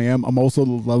loud as I am, I'm also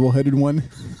the level-headed one.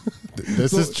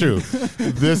 This is true.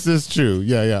 This is true.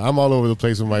 Yeah. I'm all over the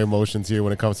place with my emotions here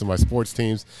when it comes to my sports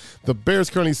teams. The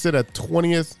Bears currently sit at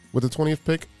 20th with the 20th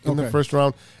pick in the first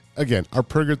round. Again, our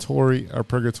purgatory.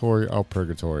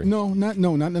 No, not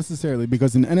necessarily,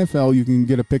 because in NFL you can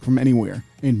get a pick from anywhere.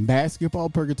 In basketball,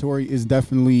 purgatory is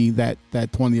definitely that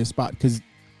 20th spot because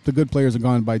the good players are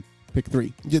gone by pick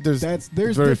 3. Yeah, there's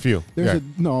very few.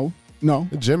 No.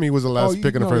 Jimmy was the last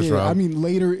pick in the first round. I mean,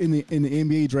 later in the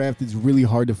NBA draft, it's really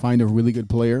hard to find a really good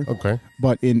player. Okay.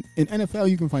 But in NFL,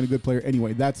 you can find a good player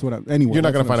anyway. You're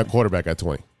not going to find a quarterback at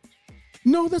 20.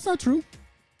 No, that's not true.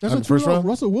 That's not true. First round?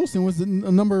 Russell Wilson was a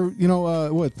number,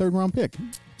 third round pick.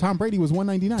 Tom Brady was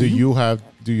 199.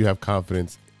 Do you have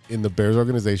confidence in the Bears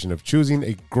organization of choosing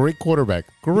a great quarterback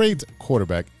with a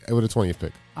 20th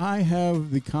pick? I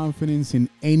have the confidence in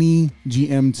any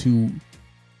GM to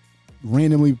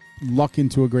randomly luck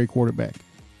into a great quarterback,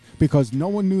 because no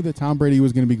one knew that Tom Brady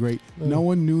was going to be great. No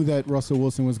one knew that Russell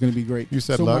Wilson was going to be great. You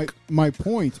said so luck. My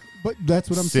point, but that's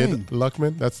what I'm saying. Sid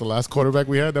Luckman, that's the last quarterback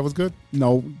we had. That was good.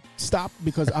 No, stop,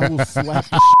 because I will slap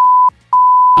the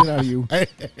shit out of you. Hey,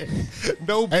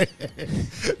 no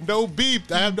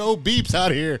beep. I have no beeps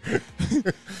out here.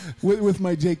 with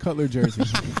my Jay Cutler jersey.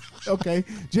 Okay,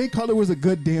 Jay Cutler was a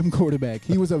good damn quarterback.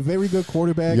 He was a very good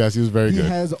quarterback. Yes, he was very good. He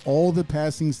has all the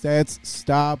passing stats.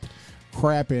 Stop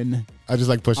crapping. I just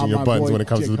like pushing your buttons when it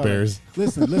comes to the Bears.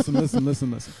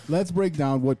 Listen. Let's break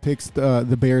down what picks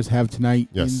the Bears have tonight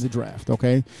in the draft,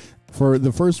 okay? For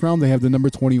the first round, they have the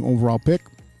number 20 overall pick.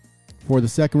 For the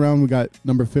second round, we got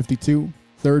number 52.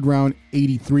 Third round,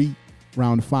 83.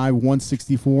 Round 5,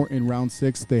 164. In round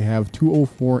 6, they have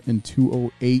 204 and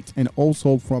 208. And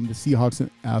also from the Seahawks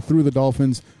through the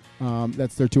Dolphins,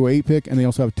 that's their 208 pick. And they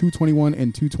also have 221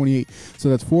 and 228. So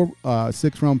that's 4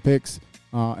 6-round picks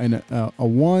and a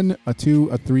 1, a 2,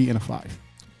 a 3, and a 5.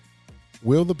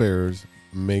 Will the Bears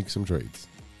make some trades?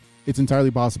 It's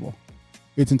entirely possible.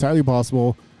 We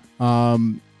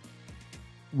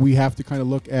have to kind of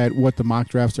look at what the mock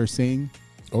drafts are saying.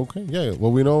 Okay, yeah.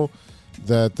 Well, we know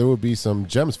that there will be some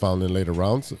gems found in later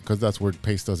rounds because that's where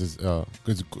Pace does his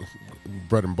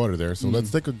bread and butter there. So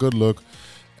let's take a good look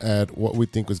at what we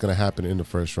think is going to happen in the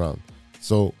first round.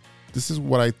 So this is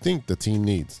what I think the team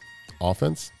needs.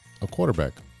 Offense, a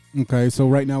quarterback. Okay, so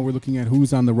right now we're looking at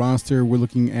who's on the roster. We're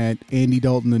looking at Andy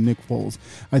Dalton and Nick Foles.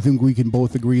 I think we can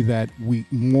both agree that we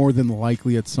more than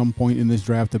likely at some point in this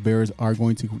draft, the Bears are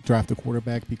going to draft a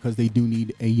quarterback because they do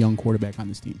need a young quarterback on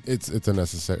this team. It's a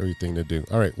necessary thing to do.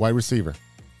 All right, wide receiver.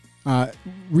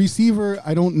 Receiver,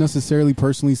 I don't necessarily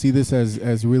personally see this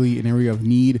as really an area of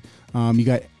need. You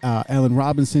got Allen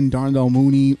Robinson, Darnell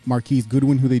Mooney, Marquise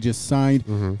Goodwin, who they just signed.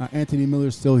 Anthony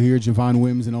Miller's still here, Javon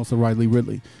Wims, and also Riley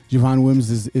Ridley. Javon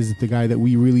Wims is the guy that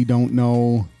we really don't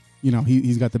know. You know,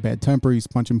 he's got the bad temper. He's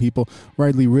punching people.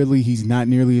 Riley Ridley, he's not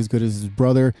nearly as good as his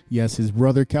brother. Yes, his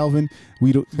brother Calvin.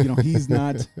 We don't, he's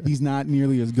not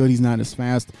nearly as good. He's not as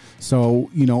fast. So,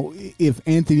 if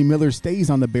Anthony Miller stays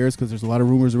on the Bears, because there's a lot of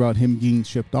rumors about him getting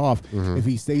shipped off. If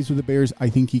he stays with the Bears, I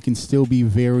think he can still be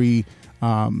very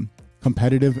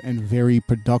competitive and very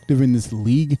productive in this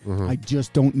league. I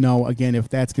just don't know again if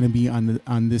that's going to be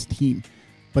on this team.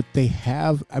 But they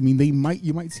have, you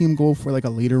might see him go for like a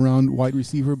later round wide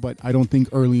receiver, but I don't think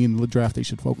early in the draft they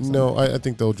should focus on. No, I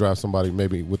think they'll draft somebody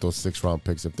maybe with those 6-round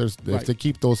picks. If they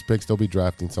keep those picks, they'll be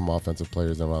drafting some offensive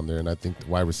players around there, and I think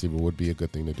wide receiver would be a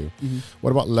good thing to do.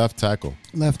 What about left tackle?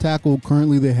 Left tackle,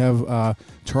 currently they have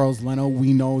Charles Leno.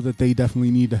 We know that they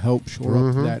definitely need to help shore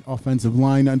up that offensive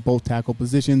line on both tackle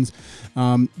positions.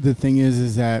 The thing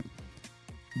is that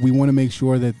we want to make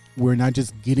sure that we're not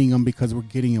just getting them because we're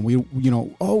getting them. We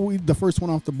the first one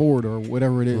off the board or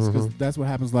whatever it is, because that's what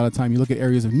happens a lot of time. You look at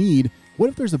areas of need What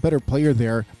if there's a better player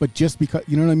there, but just because,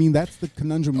 you know what I mean? That's the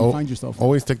conundrum you find yourself in.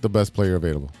 Always take the best player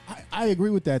available. I agree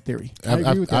with that theory. I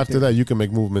agree with that after theory. that, you can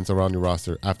make movements around your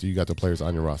roster after you got the players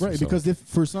on your roster. Right, so. because if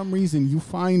for some reason you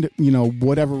find,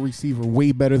 whatever receiver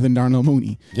way better than Darnell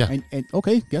Mooney, Yeah. and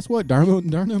okay, guess what? Darnell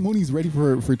Mooney's ready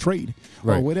for trade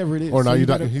or Right. whatever it is. Or now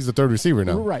So he's the third receiver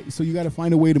now. Right, so you got to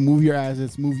find a way to move your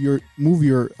assets, move your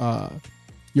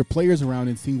players around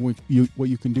and seeing what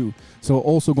you can do. So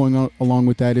also going on along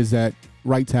with that is that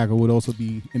right tackle would also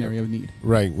be an area of need.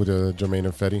 Right, with Jermaine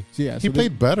and Fetty. So, yeah, he so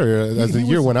played better as the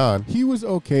year went on. He was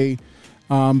okay,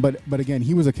 but again,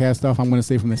 he was a cast off. I'm going to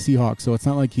say from the Seahawks, so it's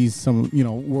not like he's some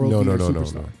world beater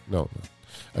superstar. No.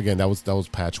 Again, that was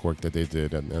patchwork that they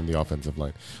did on the offensive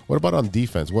line. What about on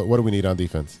defense? What do we need on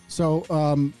defense? So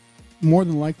more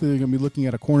than likely they're going to be looking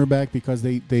at a cornerback because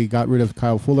they got rid of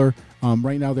Kyle Fuller.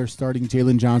 Right now they're starting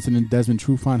Jalen Johnson and Desmond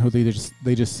Trufant, who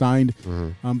they just signed.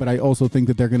 Mm-hmm. But I also think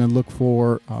that they're going to look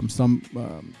for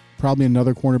probably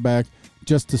another cornerback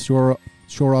just to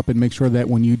shore up and make sure that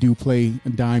when you do play a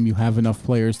dime, you have enough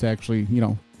players to actually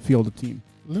field the team.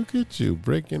 Look at you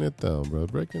breaking it down, bro.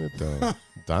 Breaking it down.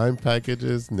 Dime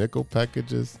packages, nickel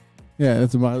packages. Yeah,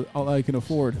 that's about all I can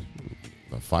afford.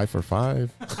 A 5 for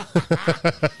 5.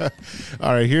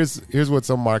 All right, here's what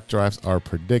some mock drafts are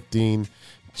predicting.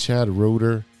 Chad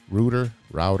Reuter,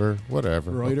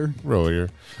 whatever. Reuter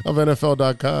of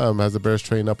NFL.com has the Bears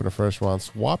trading up in the first round,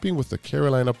 swapping with the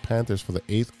Carolina Panthers for the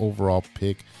 8th overall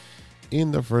pick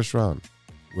in the first round.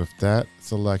 With that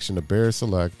selection, the Bears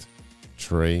select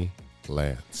Trey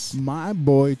Lance. My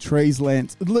boy, Trey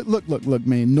Lance. Look,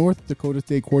 man. North Dakota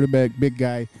State quarterback, big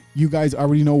guy. You guys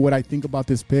already know what I think about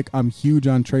this pick. I'm huge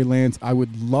on Trey Lance. I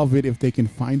would love it if they can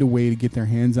find a way to get their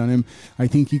hands on him. I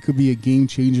think he could be a game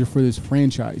changer for this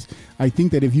franchise. I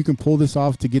think that if you can pull this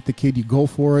off to get the kid, you go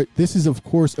for it. This is, of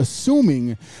course,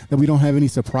 assuming that we don't have any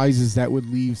surprises that would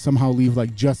somehow leave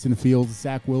like Justin Fields,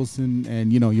 Zach Wilson,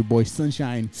 and, your boy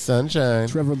Sunshine,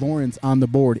 Trevor Lawrence on the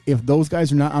board. If those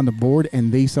guys are not on the board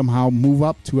and they somehow move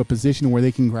up to a position where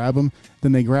they can grab them,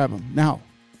 then they grab them. Now,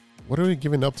 what are we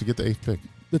giving up to get the 8th pick?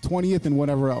 The 20th and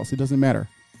whatever else. It doesn't matter.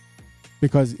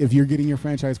 Because if you're getting your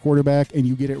franchise quarterback and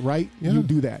you get it right, you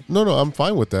do that. No, I'm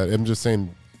fine with that. I'm just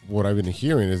saying what I've been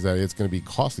hearing is that it's going to be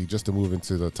costly just to move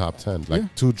into the top 10.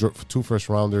 Like two first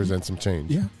rounders and some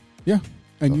change. Yeah.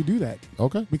 And you do that.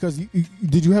 Okay. Because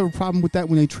did you have a problem with that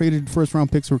when they traded first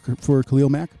round picks for Khalil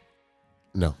Mack?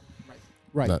 No.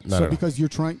 Right. Not so at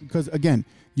because again,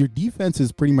 your defense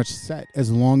is pretty much set as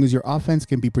long as your offense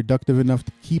can be productive enough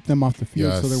to keep them off the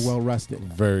field so they're well rested.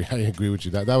 I agree with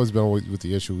you. That was been always with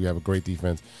the issue. We have a great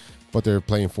defense, but they're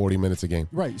playing 40 minutes a game.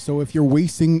 Right. So if you're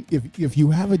wasting, if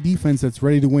you have a defense that's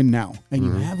ready to win now, and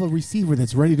you have a receiver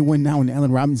that's ready to win now in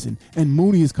Allen Robinson, and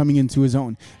Mooney is coming into his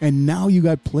own, and now you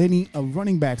got plenty of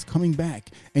running backs coming back,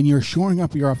 and you're shoring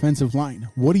up your offensive line,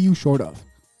 what are you short of?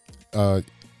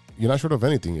 You're not short of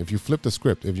anything. If you flip the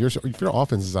script, if your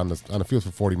offense is on the field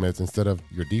for 40 minutes instead of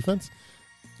your defense,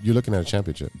 you're looking at a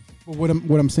championship. But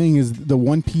what I'm saying is the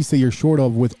one piece that you're short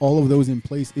of with all of those in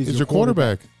place is your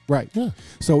quarterback. Right. Yeah.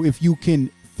 So if you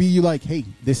can feel like, hey,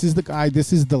 this is the guy,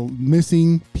 this is the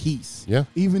missing piece. Yeah.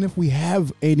 Even if we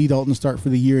have Andy Dalton start for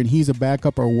the year and he's a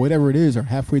backup or whatever it is, or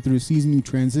halfway through the season you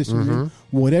transition in,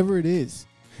 whatever it is,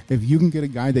 if you can get a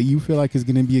guy that you feel like is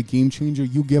going to be a game changer,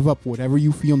 you give up whatever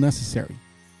you feel necessary.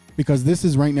 Because this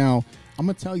is right now, I'm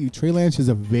going to tell you, Trey Lance is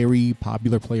a very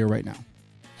popular player right now.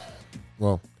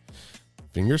 Well,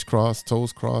 fingers crossed,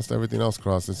 toes crossed, everything else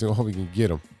crossed. Let's see how we can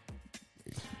get him.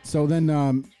 So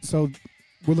then, so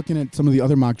we're looking at some of the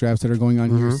other mock drafts that are going on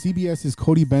here. CBS's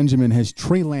Cody Benjamin has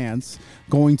Trey Lance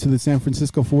going to the San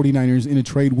Francisco 49ers in a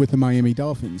trade with the Miami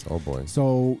Dolphins. Oh, boy.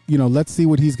 So, let's see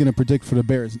what he's going to predict for the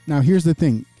Bears. Now, here's the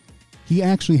thing. He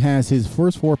actually has his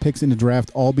first 4 picks in the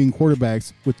draft all being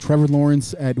quarterbacks, with Trevor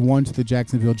Lawrence at 1 to the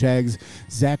Jacksonville Jags,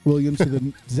 Zach Wilson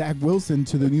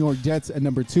to the New York Jets at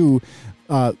number 2.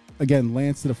 Again,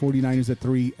 Lance to the 49ers at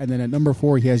 3. And then at number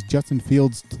 4, he has Justin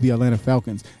Fields to the Atlanta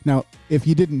Falcons. Now, if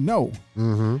you didn't know,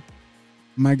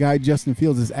 my guy Justin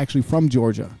Fields is actually from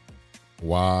Georgia.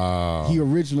 Wow. He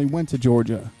originally went to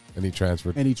Georgia. And he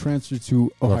transferred. And he transferred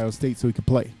to Ohio State so he could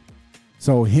play.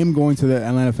 So him going to the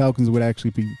Atlanta Falcons would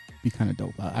actually be kind of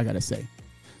dope, I got to say.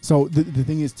 So the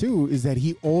thing is, too, is that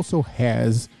he also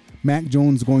has Mac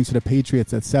Jones going to the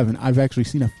Patriots at 7. I've actually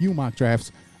seen a few mock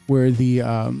drafts where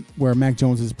where Mac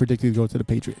Jones is predicted to go to the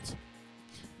Patriots.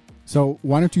 So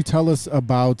why don't you tell us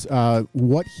about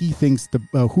what he thinks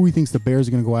who he thinks the Bears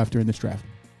are going to go after in this draft?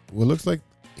 Well, it looks like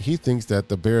he thinks that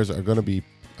the Bears are going to be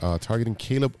targeting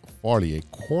Caleb Farley, a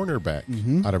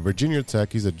cornerback out of Virginia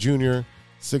Tech. He's a junior,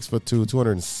 6'2",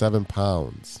 207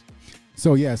 pounds.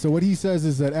 So what he says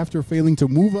is that after failing to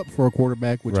move up for a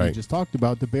quarterback, which we Right. just talked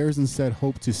about, the Bears instead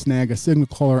hope to snag a signal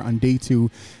caller on day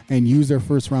 2 and use their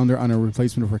first rounder on a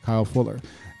replacement for Kyle Fuller.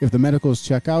 If the medicals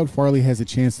check out, Farley has a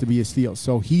chance to be a steal.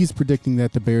 So he's predicting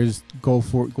that the Bears go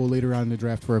later on in the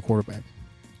draft for a quarterback.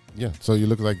 Yeah. So you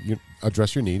look like you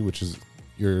address your need, which is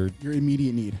your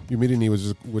Immediate need. immediate need,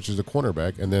 which is a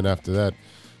cornerback, and then after that,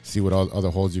 see what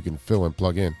other holes you can fill and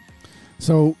plug in.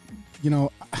 So,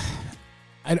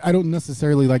 I don't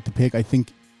necessarily like the pick. I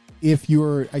think I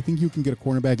think you can get a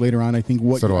cornerback later on. I think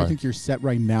So do I. think you're set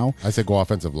right now. I say go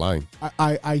offensive line.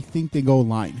 I think they go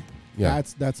line. Yeah.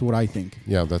 That's what I think.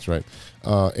 Yeah, that's right.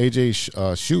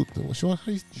 AJ Schulte.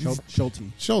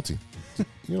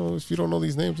 If you don't know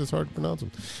these names, it's hard to pronounce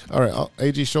them. All right,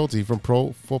 AJ Schulte from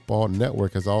Pro Football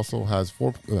Network also has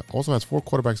four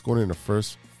quarterbacks going in the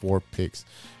first 4 picks,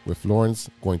 with Lawrence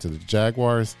going to the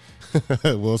Jaguars,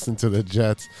 Wilson to the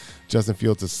Jets, Justin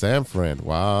Fields to San Fran.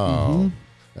 Wow.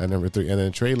 And number 3, and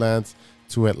then Trey Lance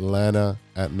to Atlanta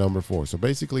at number 4. So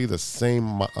basically the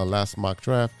same last mock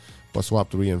draft, but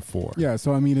swap 3 and 4. Yeah,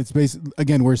 so I mean, it's basically,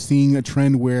 again, we're seeing a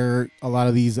trend where a lot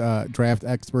of these draft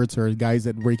experts or guys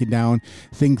that break it down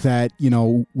think that,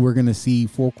 we're going to see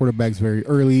 4 quarterbacks very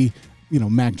early.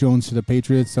 Mac Jones to the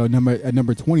Patriots. So at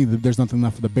number 20, there's nothing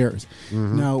left for the Bears.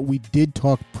 Now, we did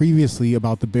talk previously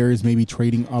about the Bears maybe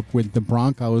trading up with the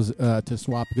Broncos to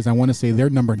swap, because I want to say they're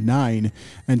number 9,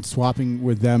 and swapping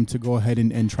with them to go ahead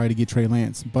and try to get Trey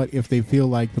Lance. But if they feel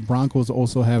like the Broncos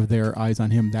also have their eyes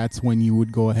on him, that's when you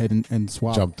would go ahead and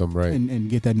swap. Jump them, right. And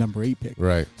get that number 8 pick.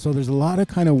 Right. So there's a lot of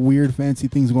kind of weird, fancy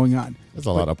things going on. There's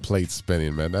a lot of plate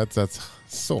spinning, man. That's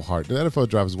so hard. The NFL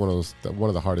draft is one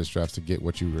of the hardest drafts to get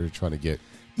what you were trying to get.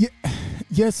 Yeah,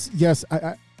 yes.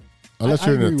 Unless I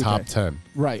you're in agree the with top that. 10.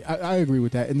 Right. I agree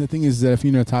with that. And the thing is that if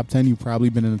you're in the top 10, you've probably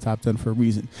been in the top 10 for a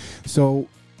reason. So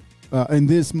in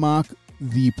this mock,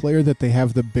 the player that they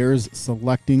have the Bears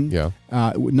selecting,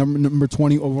 number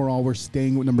 20 overall, we're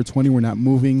staying with number 20. We're not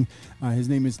moving. His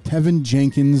name is Tevin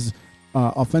Jenkins,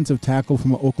 offensive tackle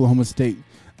from Oklahoma State.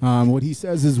 What he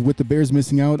says is, with the Bears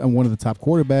missing out on one of the top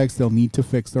quarterbacks, they'll need to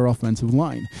fix their offensive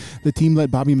line. The team let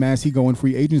Bobby Massey go in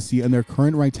free agency, and their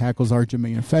current right tackles are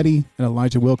Jermaine Fetty and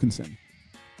Elijah Wilkinson.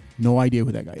 No idea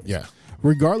who that guy is. Yeah.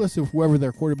 Regardless of whoever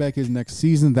their quarterback is next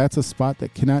season, that's a spot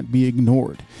that cannot be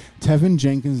ignored. Tevin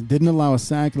Jenkins didn't allow a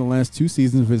sack in the last 2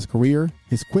 seasons of his career.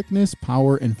 His quickness,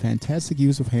 power, and fantastic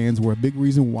use of hands were a big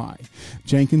reason why.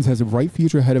 Jenkins has a bright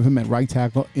future ahead of him at right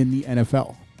tackle in the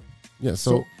NFL. Yeah,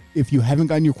 so if you haven't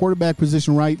gotten your quarterback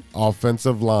position right,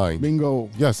 offensive line. Bingo.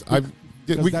 Yes,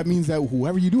 that means that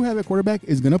whoever you do have at quarterback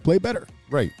is going to play better.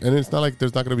 Right, and it's not like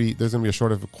there's going to be a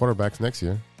shortage of quarterbacks next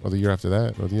year, or the year after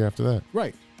that, or the year after that.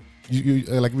 Right. You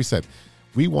like we said,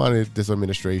 we wanted this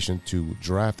administration to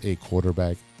draft a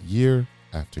quarterback year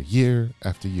after year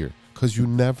after year, because you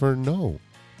never know.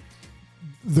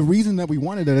 The reason that we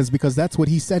wanted that is because that's what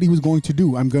he said he was going to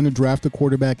do. I'm going to draft a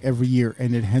quarterback every year,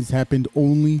 and it has happened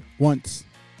only once,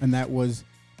 and that was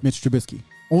Mitch Trubisky.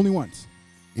 Only once.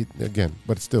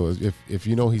 But still, if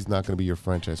you know he's not going to be your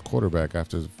franchise quarterback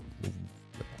after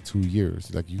 2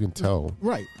 years, like you can tell.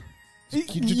 Right.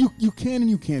 You can and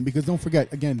you can, because don't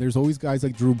forget, again, there's always guys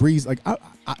like Drew Brees. Like,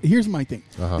 here's my thing,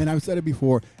 and I've said it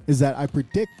before, is that I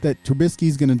predict that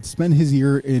Trubisky's going to spend his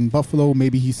year in Buffalo.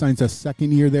 Maybe he signs a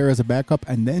second year there as a backup,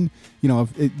 and then,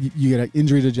 if you get an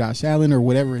injury to Josh Allen or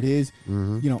whatever it is,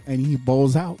 and he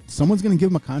balls out, someone's going to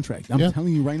give him a contract. I'm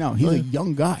telling you right now, he's a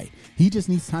young guy. He just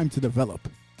needs time to develop.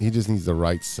 He just needs the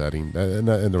right setting and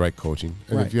the right coaching.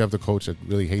 And if you have the coach that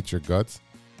really hates your guts,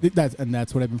 that's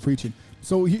what I've been preaching.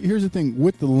 So here's the thing.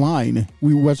 With the line,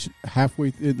 we watched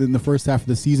halfway in the first half of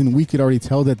the season, we could already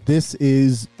tell that this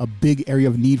is a big area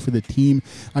of need for the team.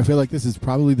 I feel like this is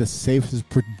probably the safest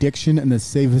prediction and the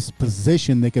safest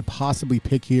position they could possibly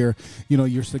pick here.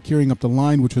 You're securing up the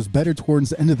line, which was better towards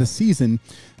the end of the season,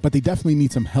 but they definitely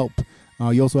need some help.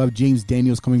 You also have James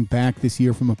Daniels coming back this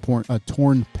year from a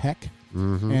torn pec.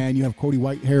 And you have Cody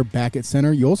Whitehair back at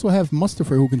center. You also have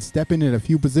Mustafa, who can step in at a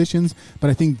few positions, but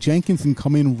I think Jenkins can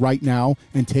come in right now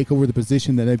and take over the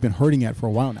position that they've been hurting at for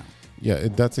a while now. Yeah,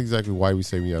 that's exactly why we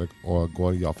say we got to go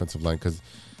on the offensive line, because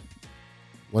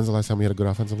when's the last time we had a good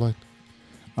offensive line?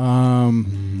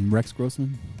 Rex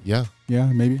Grossman. Yeah,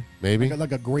 maybe.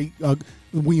 Like a great.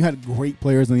 We had great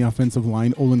players on the offensive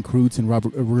line: Olin Kreutz and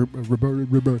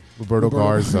Roberto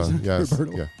Garza. Yes,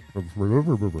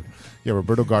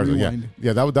 Roberto Garza. Rewind.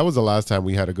 Yeah. That was the last time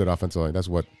we had a good offensive line. That's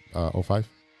what 05?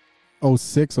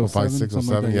 06, 07, 05, 6,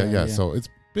 07. like that. Yeah. So it's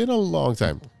been a long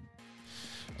time.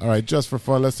 All right, just for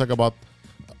fun, let's talk about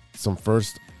some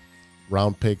first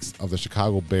round picks of the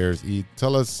Chicago Bears.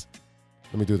 Tell us.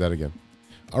 Let me do that again.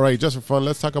 All right, just for fun,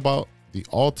 let's talk about the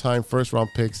all-time first-round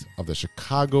picks of the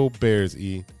Chicago Bears.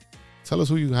 E, tell us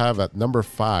who you have at number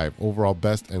 5 overall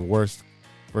best and worst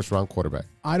first-round quarterback.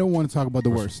 I don't want to talk about the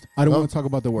worst. I don't No? want to talk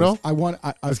about the worst.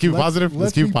 No? Let's keep it positive?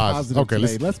 Let's keep it positive. Okay,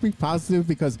 let's be positive,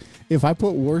 because if I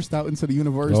put worst out into the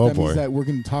universe, Oh, that boy. means that we're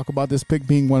going to talk about this pick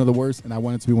being one of the worst, and I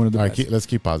want it to be one of the All best. right, let's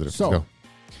keep positive. So, Let's go.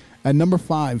 at number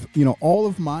 5, all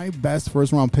of my best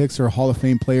first-round picks are Hall of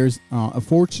Fame players.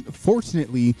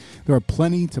 Fortunately, there are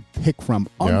plenty to pick from.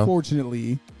 Yeah.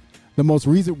 Unfortunately, the most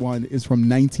recent one is from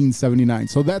 1979.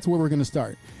 So that's where we're going to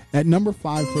start. At number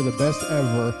 5 for the best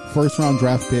ever first-round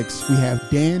draft picks, we have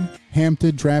Dan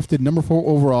Hampton, drafted number 4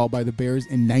 overall by the Bears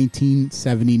in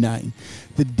 1979.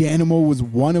 The Danimo was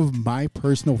one of my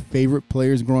personal favorite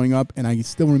players growing up, and I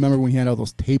still remember when he had all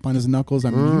those tape on his knuckles.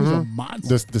 I mean, he was a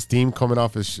monster. The steam coming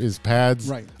off his pads.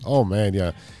 Right. Oh, man,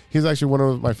 yeah. He's actually one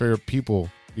of my favorite people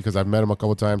because I've met him a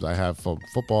couple times. I have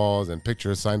footballs and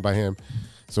pictures signed by him.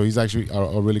 So he's actually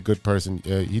a really good person.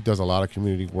 He does a lot of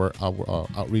community work,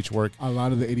 outreach work. A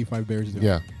lot of the 85 Bears do.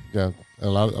 Yeah. A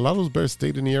lot of those Bears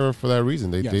stayed in the area for that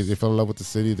reason. They fell in love with the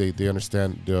city. They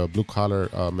understand the blue collar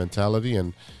mentality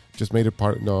and just made it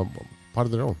part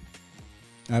of their own.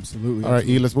 Absolutely. All right,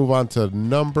 E, let's move on to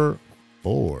number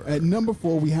 4. At number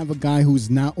 4, we have a guy who's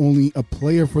not only a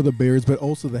player for the Bears, but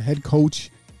also the head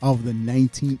coach of the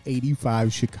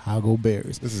 1985 Chicago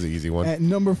Bears. This is an easy one. At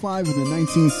number 5 in the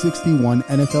 1961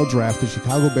 NFL Draft, the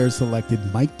Chicago Bears selected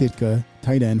Mike Ditka,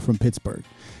 tight end from Pittsburgh.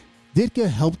 Ditka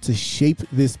helped to shape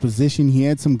this position. He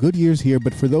had some good years here,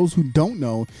 but for those who don't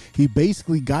know, he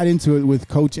basically got into it with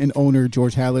coach and owner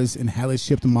George Halas, and Halas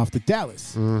shipped him off to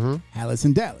Dallas. Halas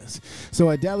in Dallas. So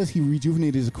at Dallas, he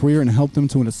rejuvenated his career and helped them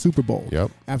to win a Super Bowl.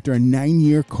 Yep. After a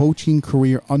 9-year coaching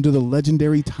career under the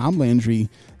legendary Tom Landry,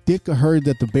 Ditka heard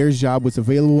that the Bears job was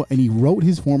available, and he wrote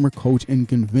his former coach and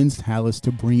convinced Halas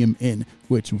to bring him in,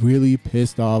 which really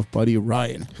pissed off Buddy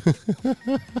Ryan.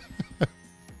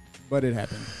 But it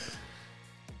happened.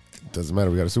 Doesn't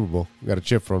matter. We got a Super Bowl. We got a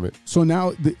chip from it. So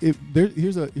now,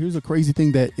 here's a crazy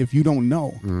thing that if you don't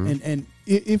know, and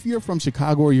if you're from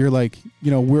Chicago, or you're like,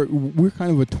 we're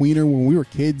kind of a tweener. When we were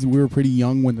kids, we were pretty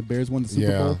young when the Bears won the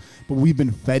Super Bowl, but we've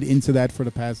been fed into that for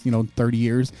the past 30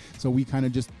 years. So we kind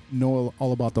of just know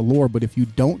all about the lore. But if you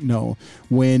don't know,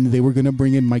 when they were going to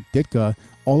bring in Mike Ditka,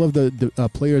 all of the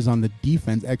players on the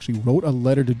defense actually wrote a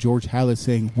letter to George Halas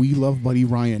saying, "We love Buddy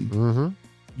Ryan.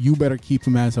 You better keep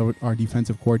him as our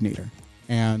defensive coordinator."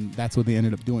 And that's what they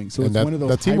ended up doing. So And it's one of those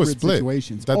that team was hybrid split.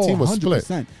 situations. That team was split.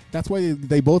 100%. That's why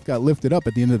they both got lifted up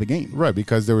at the end of the game. Right,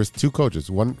 because there was 2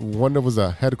 coaches. One that was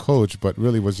a head coach, but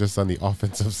really was just on the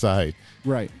offensive side.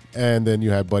 Right. And then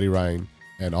you had Buddy Ryan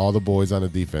and all the boys on the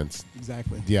defense,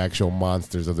 Exactly. the actual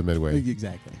monsters of the Midway.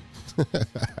 Exactly.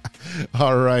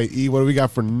 All right, E, what do we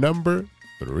got for number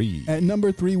 3? At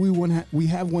number 3, we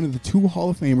have one of the 2 Hall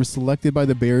of Famers selected by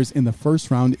the Bears in the first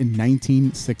round in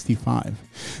 1965.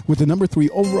 With the number 3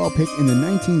 overall pick in the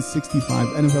 1965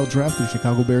 NFL Draft, the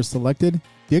Chicago Bears selected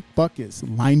Dick Butkus,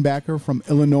 linebacker from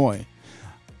Illinois.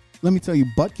 Let me tell you,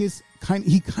 Butkus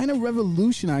kind of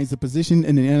revolutionized the position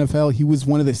in the NFL. He was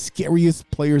one of the scariest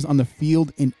players on the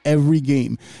field in every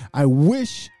game.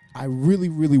 I really,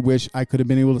 really wish I could have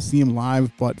been able to see him live,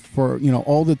 but for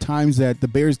all the times that the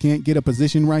Bears can't get a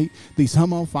position right, they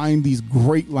somehow find these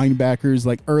great linebackers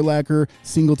like Urlacher,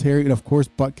 Singletary, and of course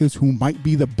Butkus, who might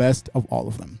be the best of all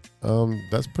of them.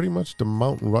 That's pretty much the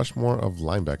Mount Rushmore of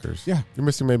linebackers. Yeah. You're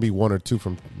missing maybe 1 or 2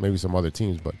 from maybe some other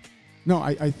teams, but No,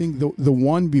 I think the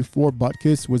one before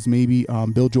Butkus was maybe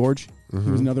Bill George.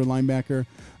 He was another linebacker.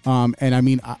 And I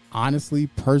mean, honestly,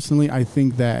 personally, I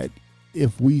think that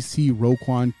if we see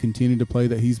Roquan continue to play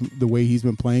the way he's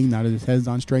been playing, now that his head's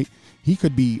on straight, he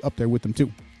could be up there with them too.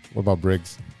 what about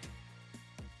Briggs?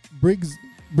 Briggs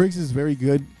is very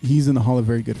good. He's in the Hall of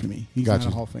Very Good for me. He's not a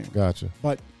Hall of Fame. Gotcha.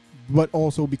 But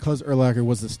also because Urlacher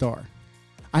was the star.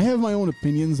 I have my own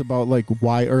opinions about like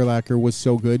why Urlacher was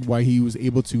so good, why he was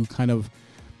able to kind of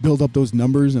build up those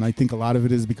numbers, and I think a lot of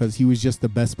it is because he was just the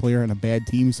best player on a bad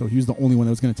team, so he was the only one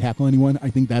that was going to tackle anyone. I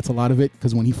think that's a lot of it,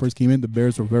 because when he first came in, the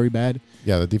Bears were very bad.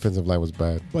 Yeah, the defensive line was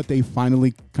bad. But they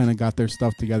finally kind of got their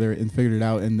stuff together and figured it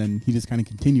out, and then he just kind of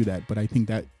continued that. But I think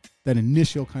that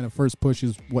initial kind of first push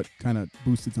is what kind of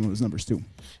boosted some of his numbers too.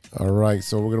 All right,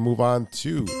 so we're going to move on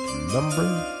to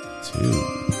number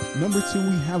 2. Number 2,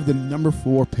 we have the number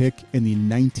 4 pick in the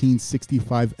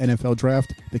 1965 NFL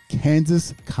Draft, the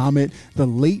Kansas Comet, the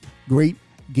late, great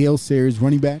Gale Sayers,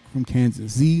 running back from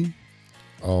Kansas. Z.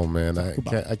 Oh, man,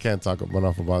 I can't talk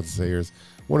enough about Sayers.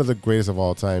 One of the greatest of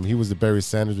all time. He was the Barry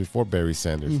Sanders before Barry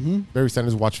Sanders. Barry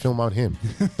Sanders watched film on him.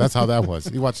 That's how that was.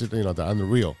 He watched it, on the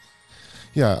reel.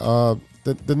 Yeah,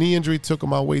 the knee injury took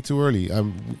him out way too early.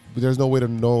 There's no way to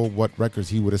know what records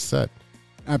he would have set.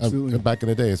 Absolutely. Back in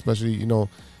the day, especially,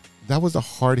 that was a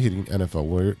hard-hitting NFL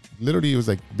where literally it was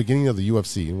like beginning of the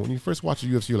UFC. And when you first watch the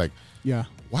UFC, you're like, Yeah.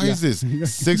 why is this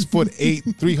 6'8",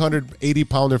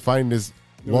 380-pounder fighting this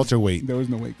welterweight? There was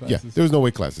no weight Yeah, classes. there was no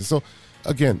weight classes. So,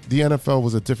 again, the NFL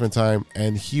was a different time,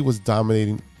 and he was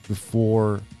dominating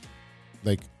before,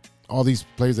 like, all these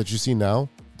players that you see now.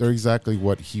 They're exactly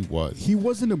what he was. He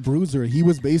wasn't a bruiser. He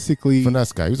was basically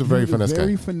Finesse guy. He was a very finesse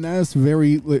very guy. finesse,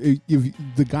 very. If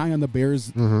the guy on the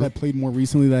Bears that played more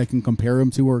recently that I can compare him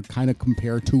to, or kind of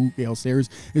compare to Gale Sayers,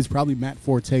 is probably Matt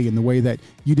Forte in the way that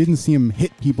you didn't see him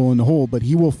hit people in the hole, but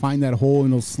he will find that hole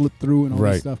and he'll slip through and all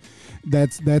Right. this stuff.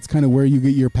 That's kind of where you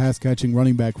get your pass catching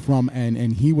running back from,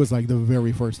 and he was like the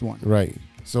very first one. Right.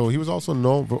 So he was also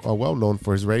well known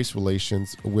for his race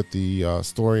relations with the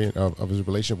story of his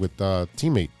relationship with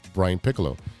teammate Brian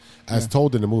Piccolo, as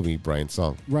told in the movie Brian's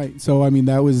Song. Right. So, I mean,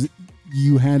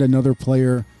 you had another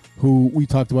player who we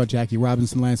talked about, Jackie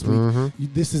Robinson, last week.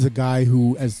 This is a guy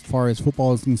who, as far as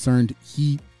football is concerned,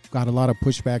 he got a lot of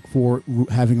pushback for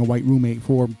having a white roommate,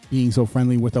 for being so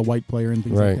friendly with a white player and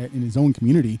things Right. like that in his own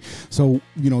community. So,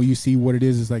 you see what it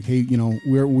is like, hey,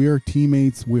 we're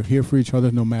teammates. We're here for each other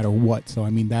no matter what. So, I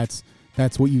mean, that's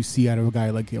what you see out of a guy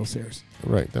like Gale Sayers.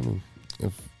 Right. I mean,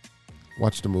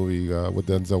 watch the movie with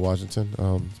Denzel Washington.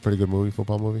 It's a pretty good movie,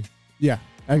 football movie. Yeah.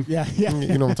 Yeah.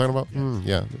 You know what I'm talking about?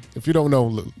 Yeah. If you don't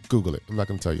know, Google it. I'm not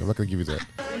going to tell you. I'm not going to give you that.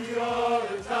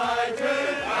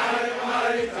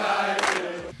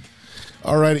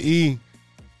 All right, E.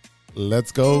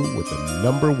 Let's go with the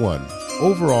number 1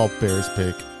 overall Bears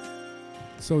pick.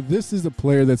 So this is a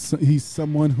player he's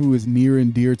someone who is near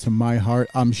and dear to my heart.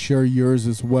 I'm sure yours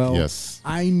as well. Yes.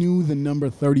 I knew the number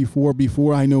 34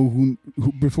 before I even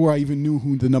knew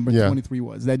who the number 23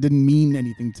 was. That didn't mean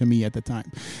anything to me at the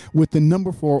time. With the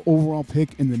number 4 overall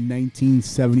pick in the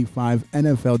 1975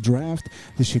 NFL Draft,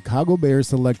 the Chicago Bears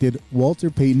selected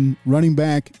Walter Payton, running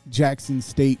back, Jackson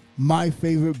State, my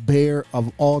favorite Bear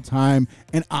of all time.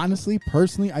 And honestly,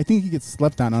 personally, I think he gets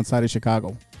slept on outside of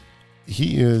Chicago.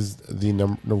 He is the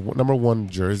number 1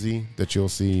 jersey that you'll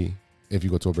see if you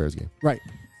go to a Bears game. Right.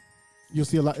 You'll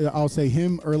see a lot. I'll say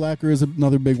him. Urlacher is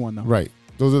another big one, though. Right.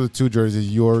 Those are the 2 jerseys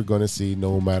you're going to see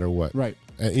no matter what. Right.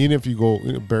 And even if you go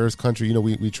Bears country,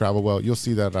 we travel well, you'll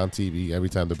see that on TV every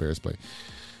time the Bears play.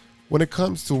 When it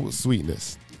comes to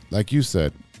sweetness, like you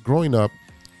said, growing up,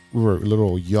 we were a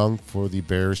little young for the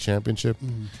Bears championship,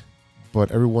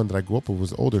 but everyone that I grew up with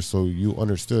was older, so you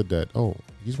understood that, oh,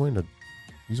 he's wearing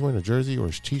a jersey or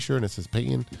his T-shirt and it says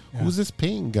Peyton. Yeah. Who's this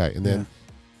Peyton guy? And then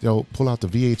they'll pull out the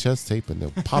VHS tape and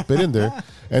they'll pop it in there,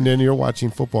 and then you're watching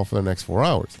football for the next 4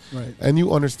 hours. Right. And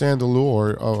you understand the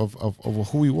lore of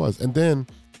who he was. And then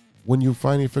when you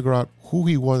finally figure out who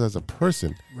he was as a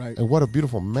person, right, and what a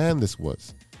beautiful man this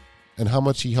was, and how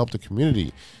much he helped the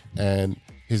community, and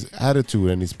his attitude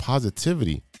and his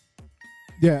positivity.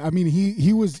 Yeah, I mean,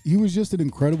 he was just an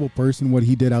incredible person, what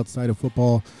he did outside of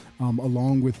football,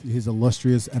 along with his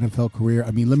illustrious NFL career.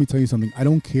 I mean, let me tell you something. I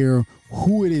don't care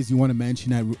who it is you want to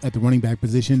mention at the running back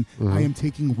position. I am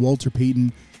taking Walter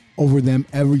Payton over them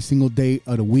every single day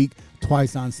of the week,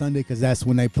 twice on Sunday, because that's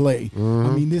when they play. I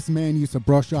mean, this man used to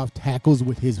brush off tackles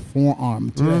with his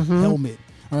forearm to the helmet.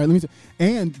 All right,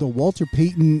 and the Walter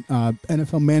Payton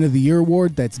NFL Man of the Year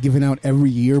award that's given out every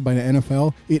year by the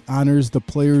NFL, it honors the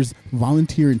player's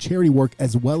volunteer and charity work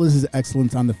as well as his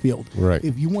excellence on the field. Right.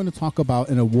 If you want to talk about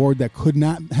an award that could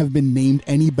not have been named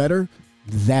any better,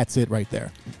 that's it right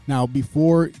there. Now,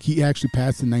 before he actually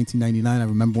passed in 1999, I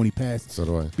remember when he passed. So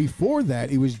do I. Before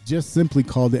that, it was just simply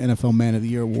called the NFL Man of the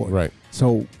Year award. Right.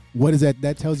 So what is that?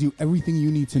 That tells you everything you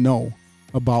need to know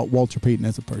about Walter Payton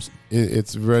as a person.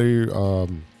 It's very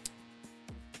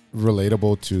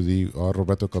relatable to the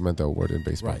Roberto Clemente Award in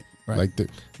baseball. Right.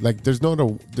 Those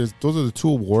are the 2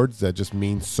 awards that just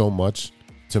mean so much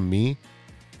to me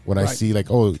when I see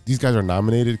these guys are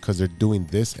nominated because they're doing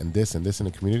this and this and this in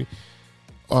the community.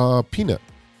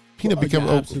 Peanut became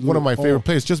one of my favorite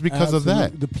players just because of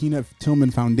that. The Peanut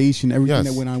Tillman Foundation, everything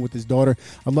that went on with his daughter.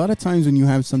 A lot of times when you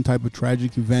have some type of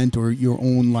tragic event or your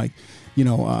own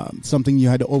something you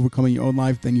had to overcome in your own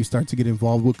life, then you start to get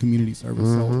involved with community service.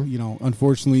 So,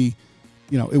 unfortunately,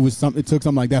 it took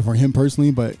something like that for him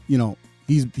personally, but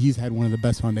he's had one of the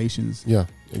best foundations. Yeah,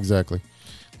 exactly.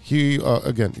 He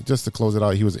again, just to close it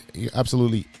out, he was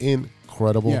absolutely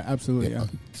incredible. Yeah, absolutely. Yeah.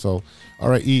 So, all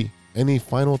right, E, any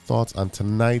final thoughts on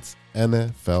tonight's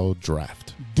NFL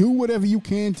draft? Do whatever you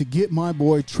can to get my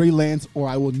boy Trey Lance, or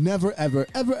I will never, ever,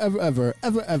 ever, ever, ever,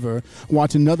 ever, ever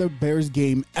watch another Bears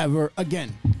game ever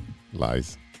again.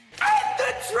 Lies. And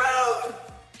the truth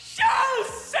shall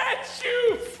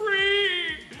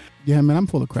Yeah, man, I'm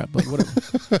full of crap, but whatever.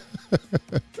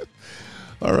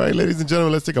 All right, ladies and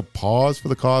gentlemen, let's take a pause for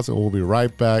the cause, and we'll be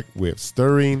right back with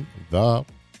Stirring the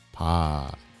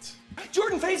Pot.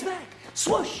 Jordan fades back,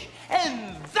 swoosh,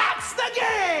 and that's the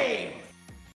game.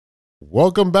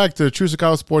 Welcome back to the True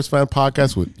Chicago Sports Fan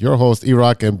Podcast with your host,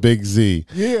 E-Rock and Big Z.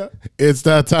 Yeah. It's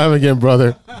that time again,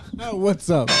 brother. What's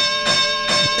up?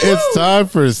 It's time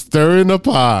for Stirring the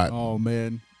Pot. Oh,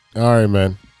 man. All right,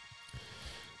 man.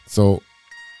 So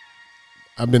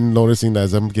I've been noticing that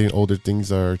as I'm getting older,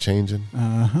 things are changing.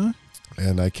 Uh-huh.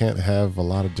 And I can't have a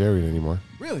lot of dairy anymore.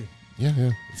 Really?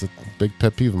 Yeah. It's a big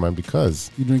pet peeve of mine because...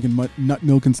 You drinking nut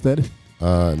milk instead?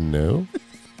 No.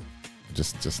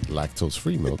 just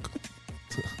lactose-free milk.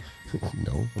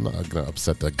 No, I'm not going to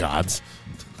upset the gods.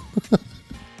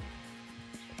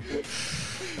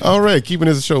 All right, keeping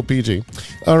this show PG.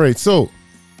 All right, so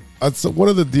one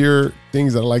of the dear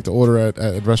things that I like to order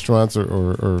at restaurants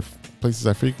or places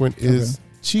I frequent is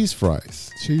cheese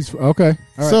fries. Okay. All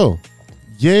right. So,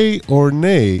 yay or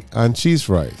nay on cheese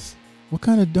fries? What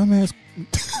kind of dumbass...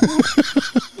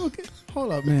 Okay,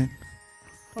 hold up, man.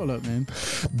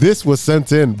 This was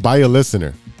sent in by a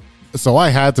listener. So I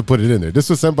had to put it in there. This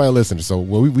was sent by a listener. So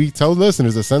when we tell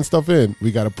listeners to send stuff in,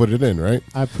 we got to put it in, right?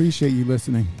 I appreciate you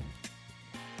listening.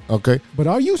 Okay. But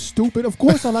are you stupid? Of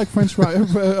course I like French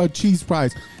fries, cheese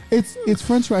fries. It's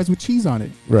French fries with cheese on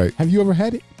it. Right. Have you ever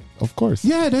had it? Of course.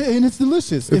 Yeah, and it's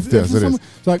delicious. It is.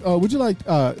 It's like, would you like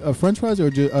French fries or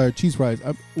cheese fries?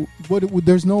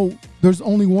 There's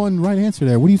only one right answer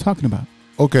there. What are you talking about?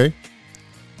 Okay.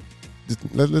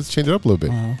 Let's change it up a little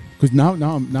bit. Because now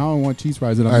I want cheese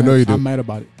fries, and I know you do. I'm mad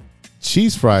about it.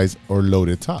 Cheese fries or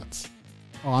loaded tots?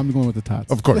 Oh, I'm going with the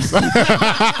tots. Of course.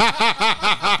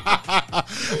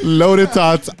 Loaded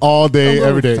tots all day,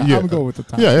 every day. I'm going with the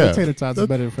tots. Yeah. Potato tots are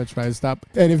better than French fries. Stop.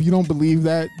 And if you don't believe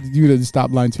that, you need to stop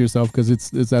lying to yourself because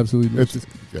it's absolutely delicious.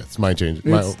 It's mind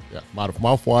changing.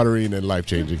 Mouth watering and life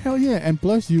changing. Hell yeah! And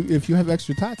plus, if you have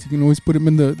extra tots, you can always put them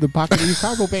in the pocket of your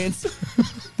cargo pants.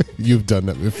 You've done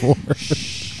that before.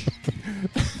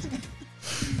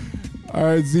 All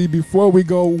right, Z. Before we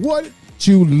go, what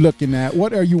you looking at?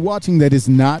 What are you watching that is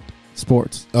not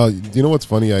sports? You know what's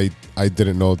funny? I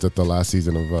didn't know that the last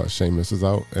season of Shameless is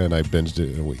out, and I binged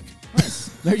it in a week. Nice.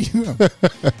 There you go.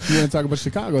 You want to talk about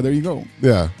Chicago? There you go.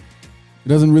 Yeah. It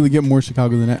doesn't really get more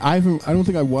Chicago than that. I don't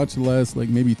think I watched the last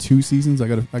maybe 2 seasons. I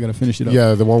gotta finish it up.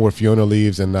 Yeah, the one where Fiona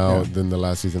leaves, and now then the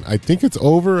last season. I think it's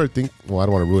over. I don't want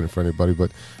to ruin it for anybody,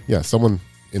 but yeah, someone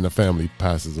in the family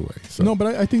passes away. So. No,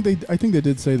 but I think they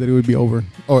did say that it would be over.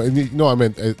 Oh, and no, I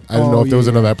meant I don't know if there was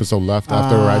another episode left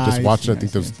after I just watched it. I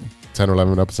think there was 10 or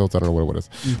 11 episodes. I don't know what it was,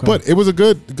 but it was a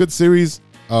good series.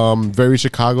 Very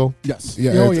Chicago. Yes.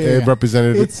 Yeah. It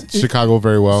represented Chicago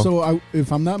very well. So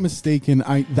if I'm not mistaken,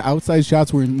 the outside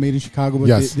shots were made in Chicago,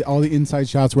 but all the inside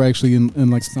shots were actually in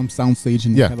like some soundstage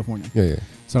in California. Yeah.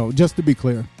 So just to be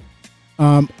clear,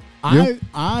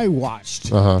 I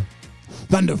watched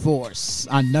Thunder Force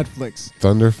on Netflix.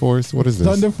 Thunder Force? What is this?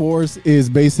 Thunder Force is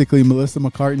basically Melissa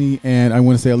McCartney and I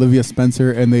want to say Olivia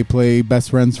Spencer, and they play best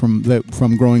friends from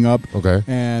growing up. Okay.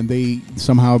 And they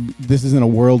somehow, this is in a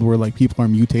world where like people are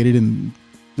mutated and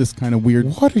this kind of weird.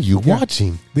 What are you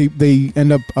watching? They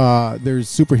end up there's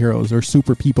superheroes or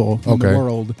super people in the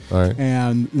world. All right.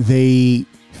 And they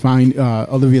find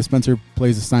Olivia Spencer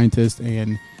plays a scientist,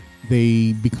 and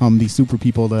they become these super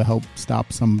people to help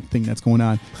stop something that's going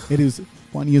on. It is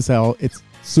funny as hell. It's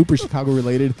super Chicago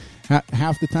related.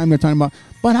 Half the time they're talking about,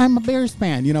 but I'm a Bears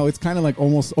fan. You know, it's kind of like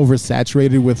almost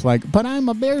oversaturated with like, but I'm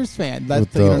a Bears fan. That's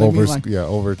with the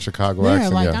over Chicago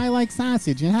accent. I like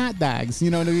sausage and hot dogs.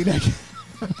 You know what I mean?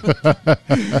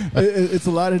 It's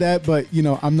a lot of that, but you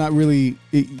know, I'm not really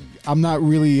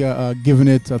giving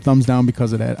it a thumbs down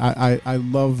because of that. I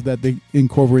love that they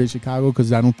incorporated Chicago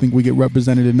because I don't think we get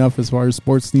represented enough as far as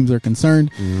sports teams are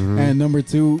concerned. Mm-hmm. And number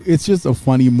 2, it's just a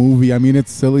funny movie. I mean,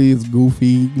 it's silly, it's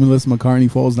goofy. Melissa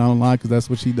McCartney falls down a lot because that's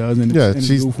what she does, and it's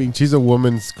goofy. She's a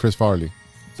woman's Chris Farley.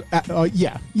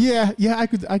 Yeah. I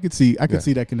could see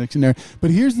that connection there. But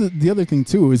here's the other thing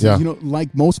too is you know,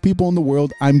 like most people in the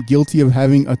world, I'm guilty of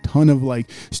having a ton of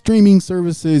like streaming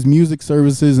services, music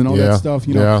services, and all that stuff.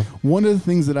 You know, one of the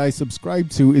things that I subscribe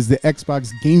to is the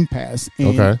Xbox Game Pass.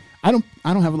 And I don't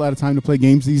have a lot of time to play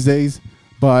games these days,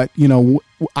 but you know,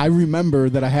 I remember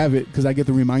that I have it because I get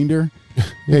the reminder.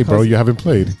 Hey, bro, you haven't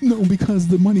played. No, because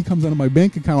the money comes out of my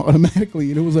bank account automatically,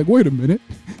 and it was like, wait a minute.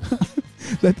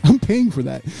 That I'm paying for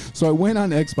that. So I went on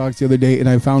Xbox the other day and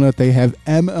I found out they have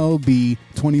MLB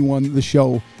 21 the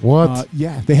show. What?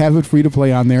 Yeah, they have it free to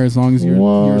play on there as long as you're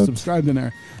What? subscribed in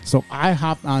there. So I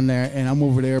hopped on there and I'm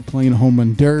over there playing Home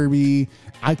Run Derby.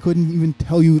 I couldn't even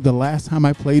tell you the last time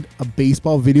I played a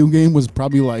baseball video game was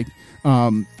probably like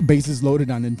Bases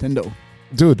Loaded on Nintendo.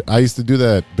 Dude, I used to do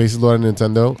that. Bases loaded on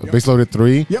Nintendo, Yep. Bases loaded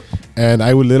 3. Yep. And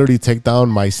I would literally take down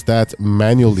my stats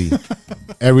manually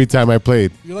every time I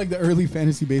played. You're like the early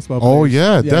fantasy baseball Oh players.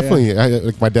 yeah, definitely.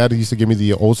 Like my dad used to give me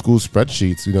the old school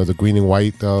spreadsheets, the green and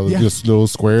white, just little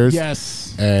squares.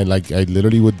 Yes. And like I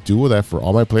literally would do that for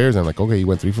all my players. I'm like, okay, you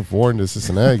went 3 for 4 and this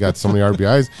and that. You got so many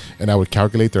RBIs, and I would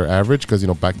calculate their average because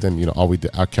back then all we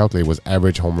did, our calculate was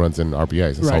average home runs and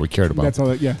RBIs. That's all we cared about. That's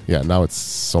all. Yeah. Yeah. Now it's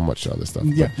so much other stuff.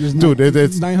 Yeah. But, dude,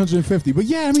 it's 950. But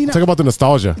yeah, I mean, talk about the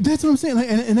nostalgia. that's what I'm saying.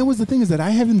 Like, and that was the thing is that I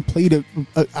haven't played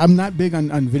I'm not big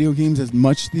on video games as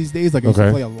much these days. Like I used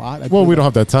to play a lot. Well, we don't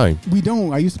have that time. We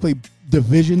don't. I used to play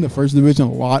Division, the first Division,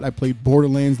 a lot. I played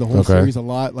Borderlands, the whole series, a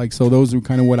lot. Like so, those are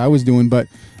kind of what I was doing. But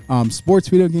sports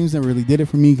video games never really did it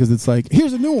for me because it's like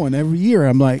here's a new one every year.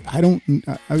 I'm like, I don't.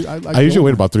 I usually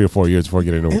wait about 3 or 4 years before I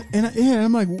get into it. And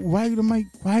I'm like, why?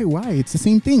 It's the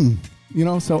same thing,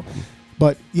 So.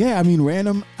 But yeah, I mean,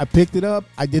 random. I picked it up.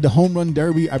 I did the home run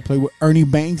derby. I played with Ernie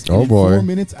Banks. Oh, in boy. 4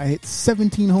 minutes, I hit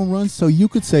 17 home runs. So you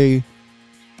could say,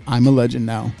 I'm a legend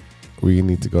now. We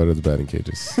need to go to the batting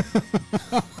cages.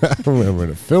 We're going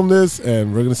to film this,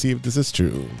 and we're going to see if this is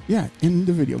true. Yeah, in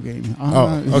the video game.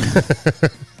 Okay.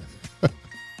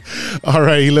 All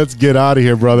right, let's get out of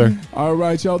here, brother. All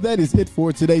right, y'all. That is it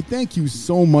for today. Thank you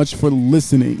so much for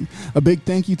listening. A big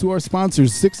thank you to our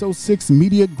sponsors, 606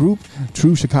 Media Group,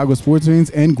 True Chicago Sports Fans,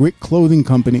 and Grit Clothing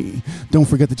Company. Don't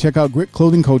forget to check out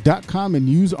gritclothingco.com and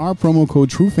use our promo code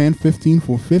TrueFan15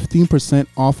 for 15%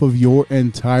 off of your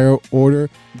entire order.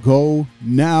 Go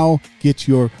now. Get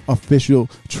your official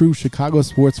True Chicago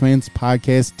Sports Fans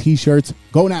podcast t-shirts.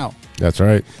 Go now. That's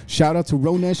right. Shout out to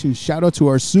Ronesh and shout out to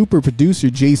our super producer,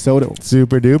 Jay Soto.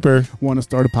 Super duper. Want to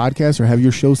start a podcast or have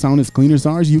your show sound as clean as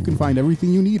ours? You can find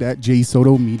everything you need at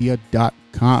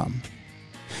jsotomedia.com.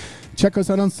 Check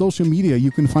us out on social media. You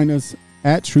can find us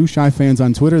at True Chi Fans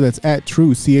on Twitter. That's at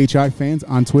True CHI Fans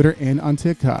on Twitter and on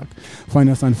TikTok. Find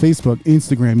us on Facebook,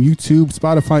 Instagram, YouTube,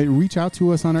 Spotify. Reach out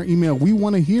to us on our email. We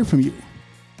want to hear from you.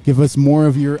 Give us more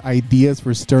of your ideas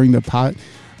for stirring the pot.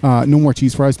 No more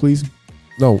cheese fries, please.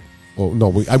 No. Well, no,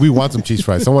 we want some cheese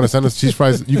fries. Someone to send us cheese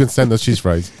fries. You can send us cheese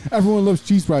fries. Everyone loves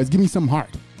cheese fries. Give me some heart.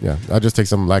 Yeah, I'll just take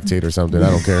some lactate or something. I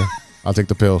don't care. I'll take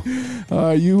the pill.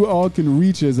 You all can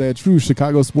reach us at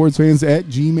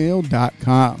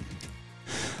truechicagosportsfans@gmail.com.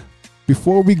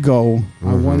 Before we go,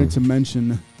 I wanted to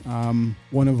mention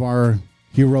one of our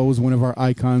heroes, one of our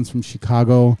icons from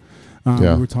Chicago. We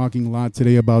were talking a lot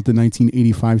today about the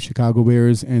 1985 Chicago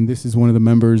Bears, and this is one of the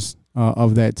members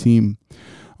of that team.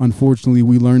 Unfortunately,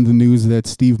 we learned the news that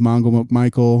Steve Mongo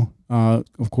McMichael,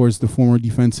 of course, the former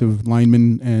defensive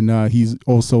lineman, and he's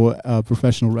also a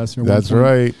professional wrestler. That's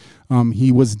right.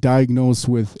 He was diagnosed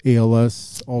with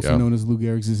ALS, also known as Lou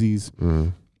Gehrig's disease.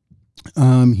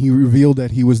 He revealed that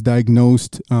he was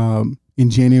diagnosed in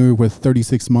January with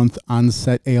 36-month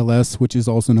onset ALS, which is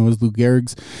also known as Lou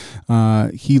Gehrig's.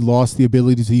 He lost the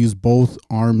ability to use both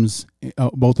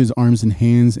his arms and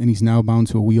hands, and he's now bound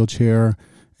to a wheelchair.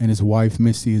 And his wife,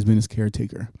 Misty, has been his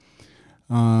caretaker.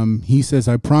 He says,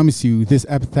 I promise you, this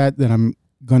epithet that I'm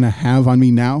going to have on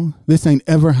me now, this ain't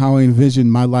ever how I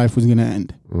envisioned my life was going to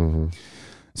end.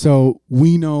 So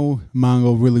we know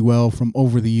Mongo really well from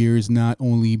over the years, not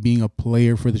only being a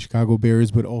player for the Chicago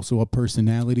Bears, but also a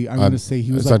personality. I'm going to say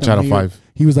he was like Channel mayor, 5.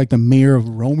 He was like the mayor of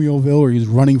Romeoville, or he was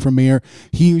running for mayor.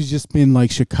 He was just been like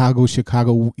Chicago.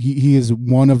 He is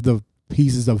one of the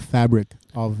pieces of fabric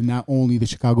of not only the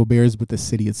Chicago Bears, but the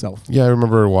city itself. Yeah, I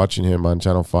remember watching him on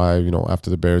Channel 5, after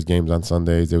the Bears games on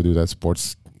Sundays. They would do that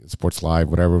Sports Live,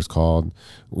 whatever it was called,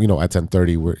 at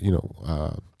 10:30, where,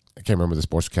 I can't remember the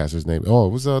sportscaster's name. Oh,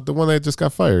 it was the one that just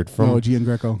got fired from. Gian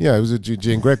Greco. Yeah, it was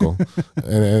Gian Greco.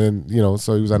 and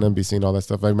so he was on NBC and all that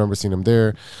stuff. I remember seeing him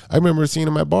there. I remember seeing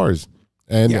him at bars.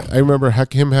 And I remember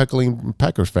him heckling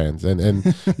Packers fans.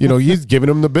 And he's giving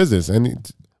them the business.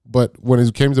 But when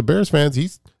it came to Bears fans,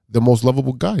 he's the most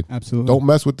lovable guy. Absolutely. Don't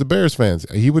mess with the Bears fans.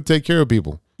 He would take care of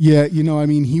people. Yeah,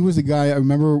 he was a guy. I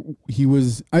remember he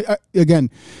was,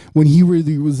 again, when he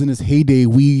really was in his heyday,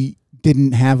 we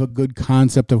didn't have a good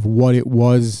concept of what it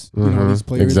was, these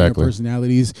players and their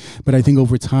personalities. But I think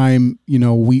over time,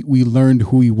 we learned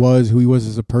who he was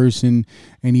as a person.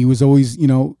 And he was always,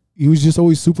 he was just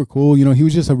always super cool. He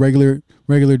was just a regular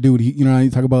dude. I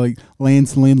talk about like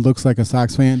Lance Lynn looks like a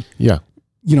Sox fan. Yeah.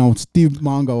 Steve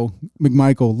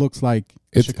McMichael looks like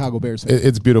a Chicago Bears fan.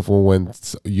 It's beautiful when,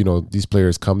 these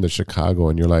players come to Chicago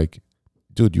and you're like,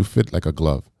 dude, you fit like a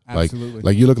glove. Absolutely.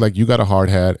 Like you look like you got a hard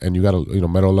hat and you got a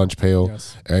metal lunch pail,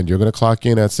 Yes. and you're gonna clock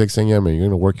in at 6 a.m. and you're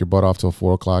gonna work your butt off till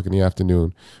 4 o'clock in the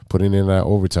afternoon, putting in that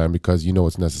overtime because you know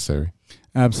it's necessary.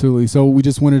 Absolutely. So we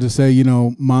just wanted to say,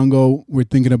 Mongo, we're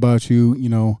thinking about you.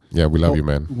 Yeah, we love you,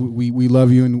 man. We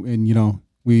love you, and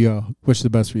we wish the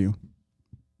best for you.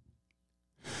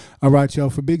 All right, y'all.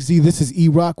 For Big Z, this is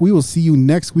E-Rock. We will see you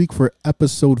next week for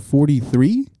episode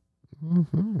 43.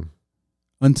 Mm-hmm.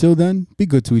 Until then, be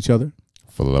good to each other.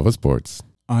 For the love of sports.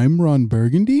 I'm Ron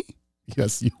Burgundy.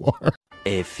 Yes, you are.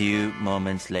 A few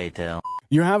moments later.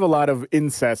 You have a lot of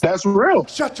incest. That's real.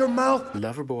 Shut your mouth.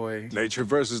 Lover boy. Nature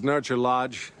versus nurture,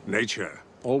 Lodge. Nature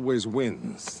always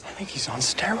wins. I think he's on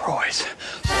steroids.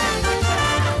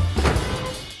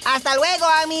 Hasta luego,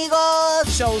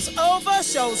 amigos. Show's over,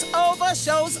 show's over,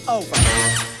 show's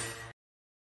over.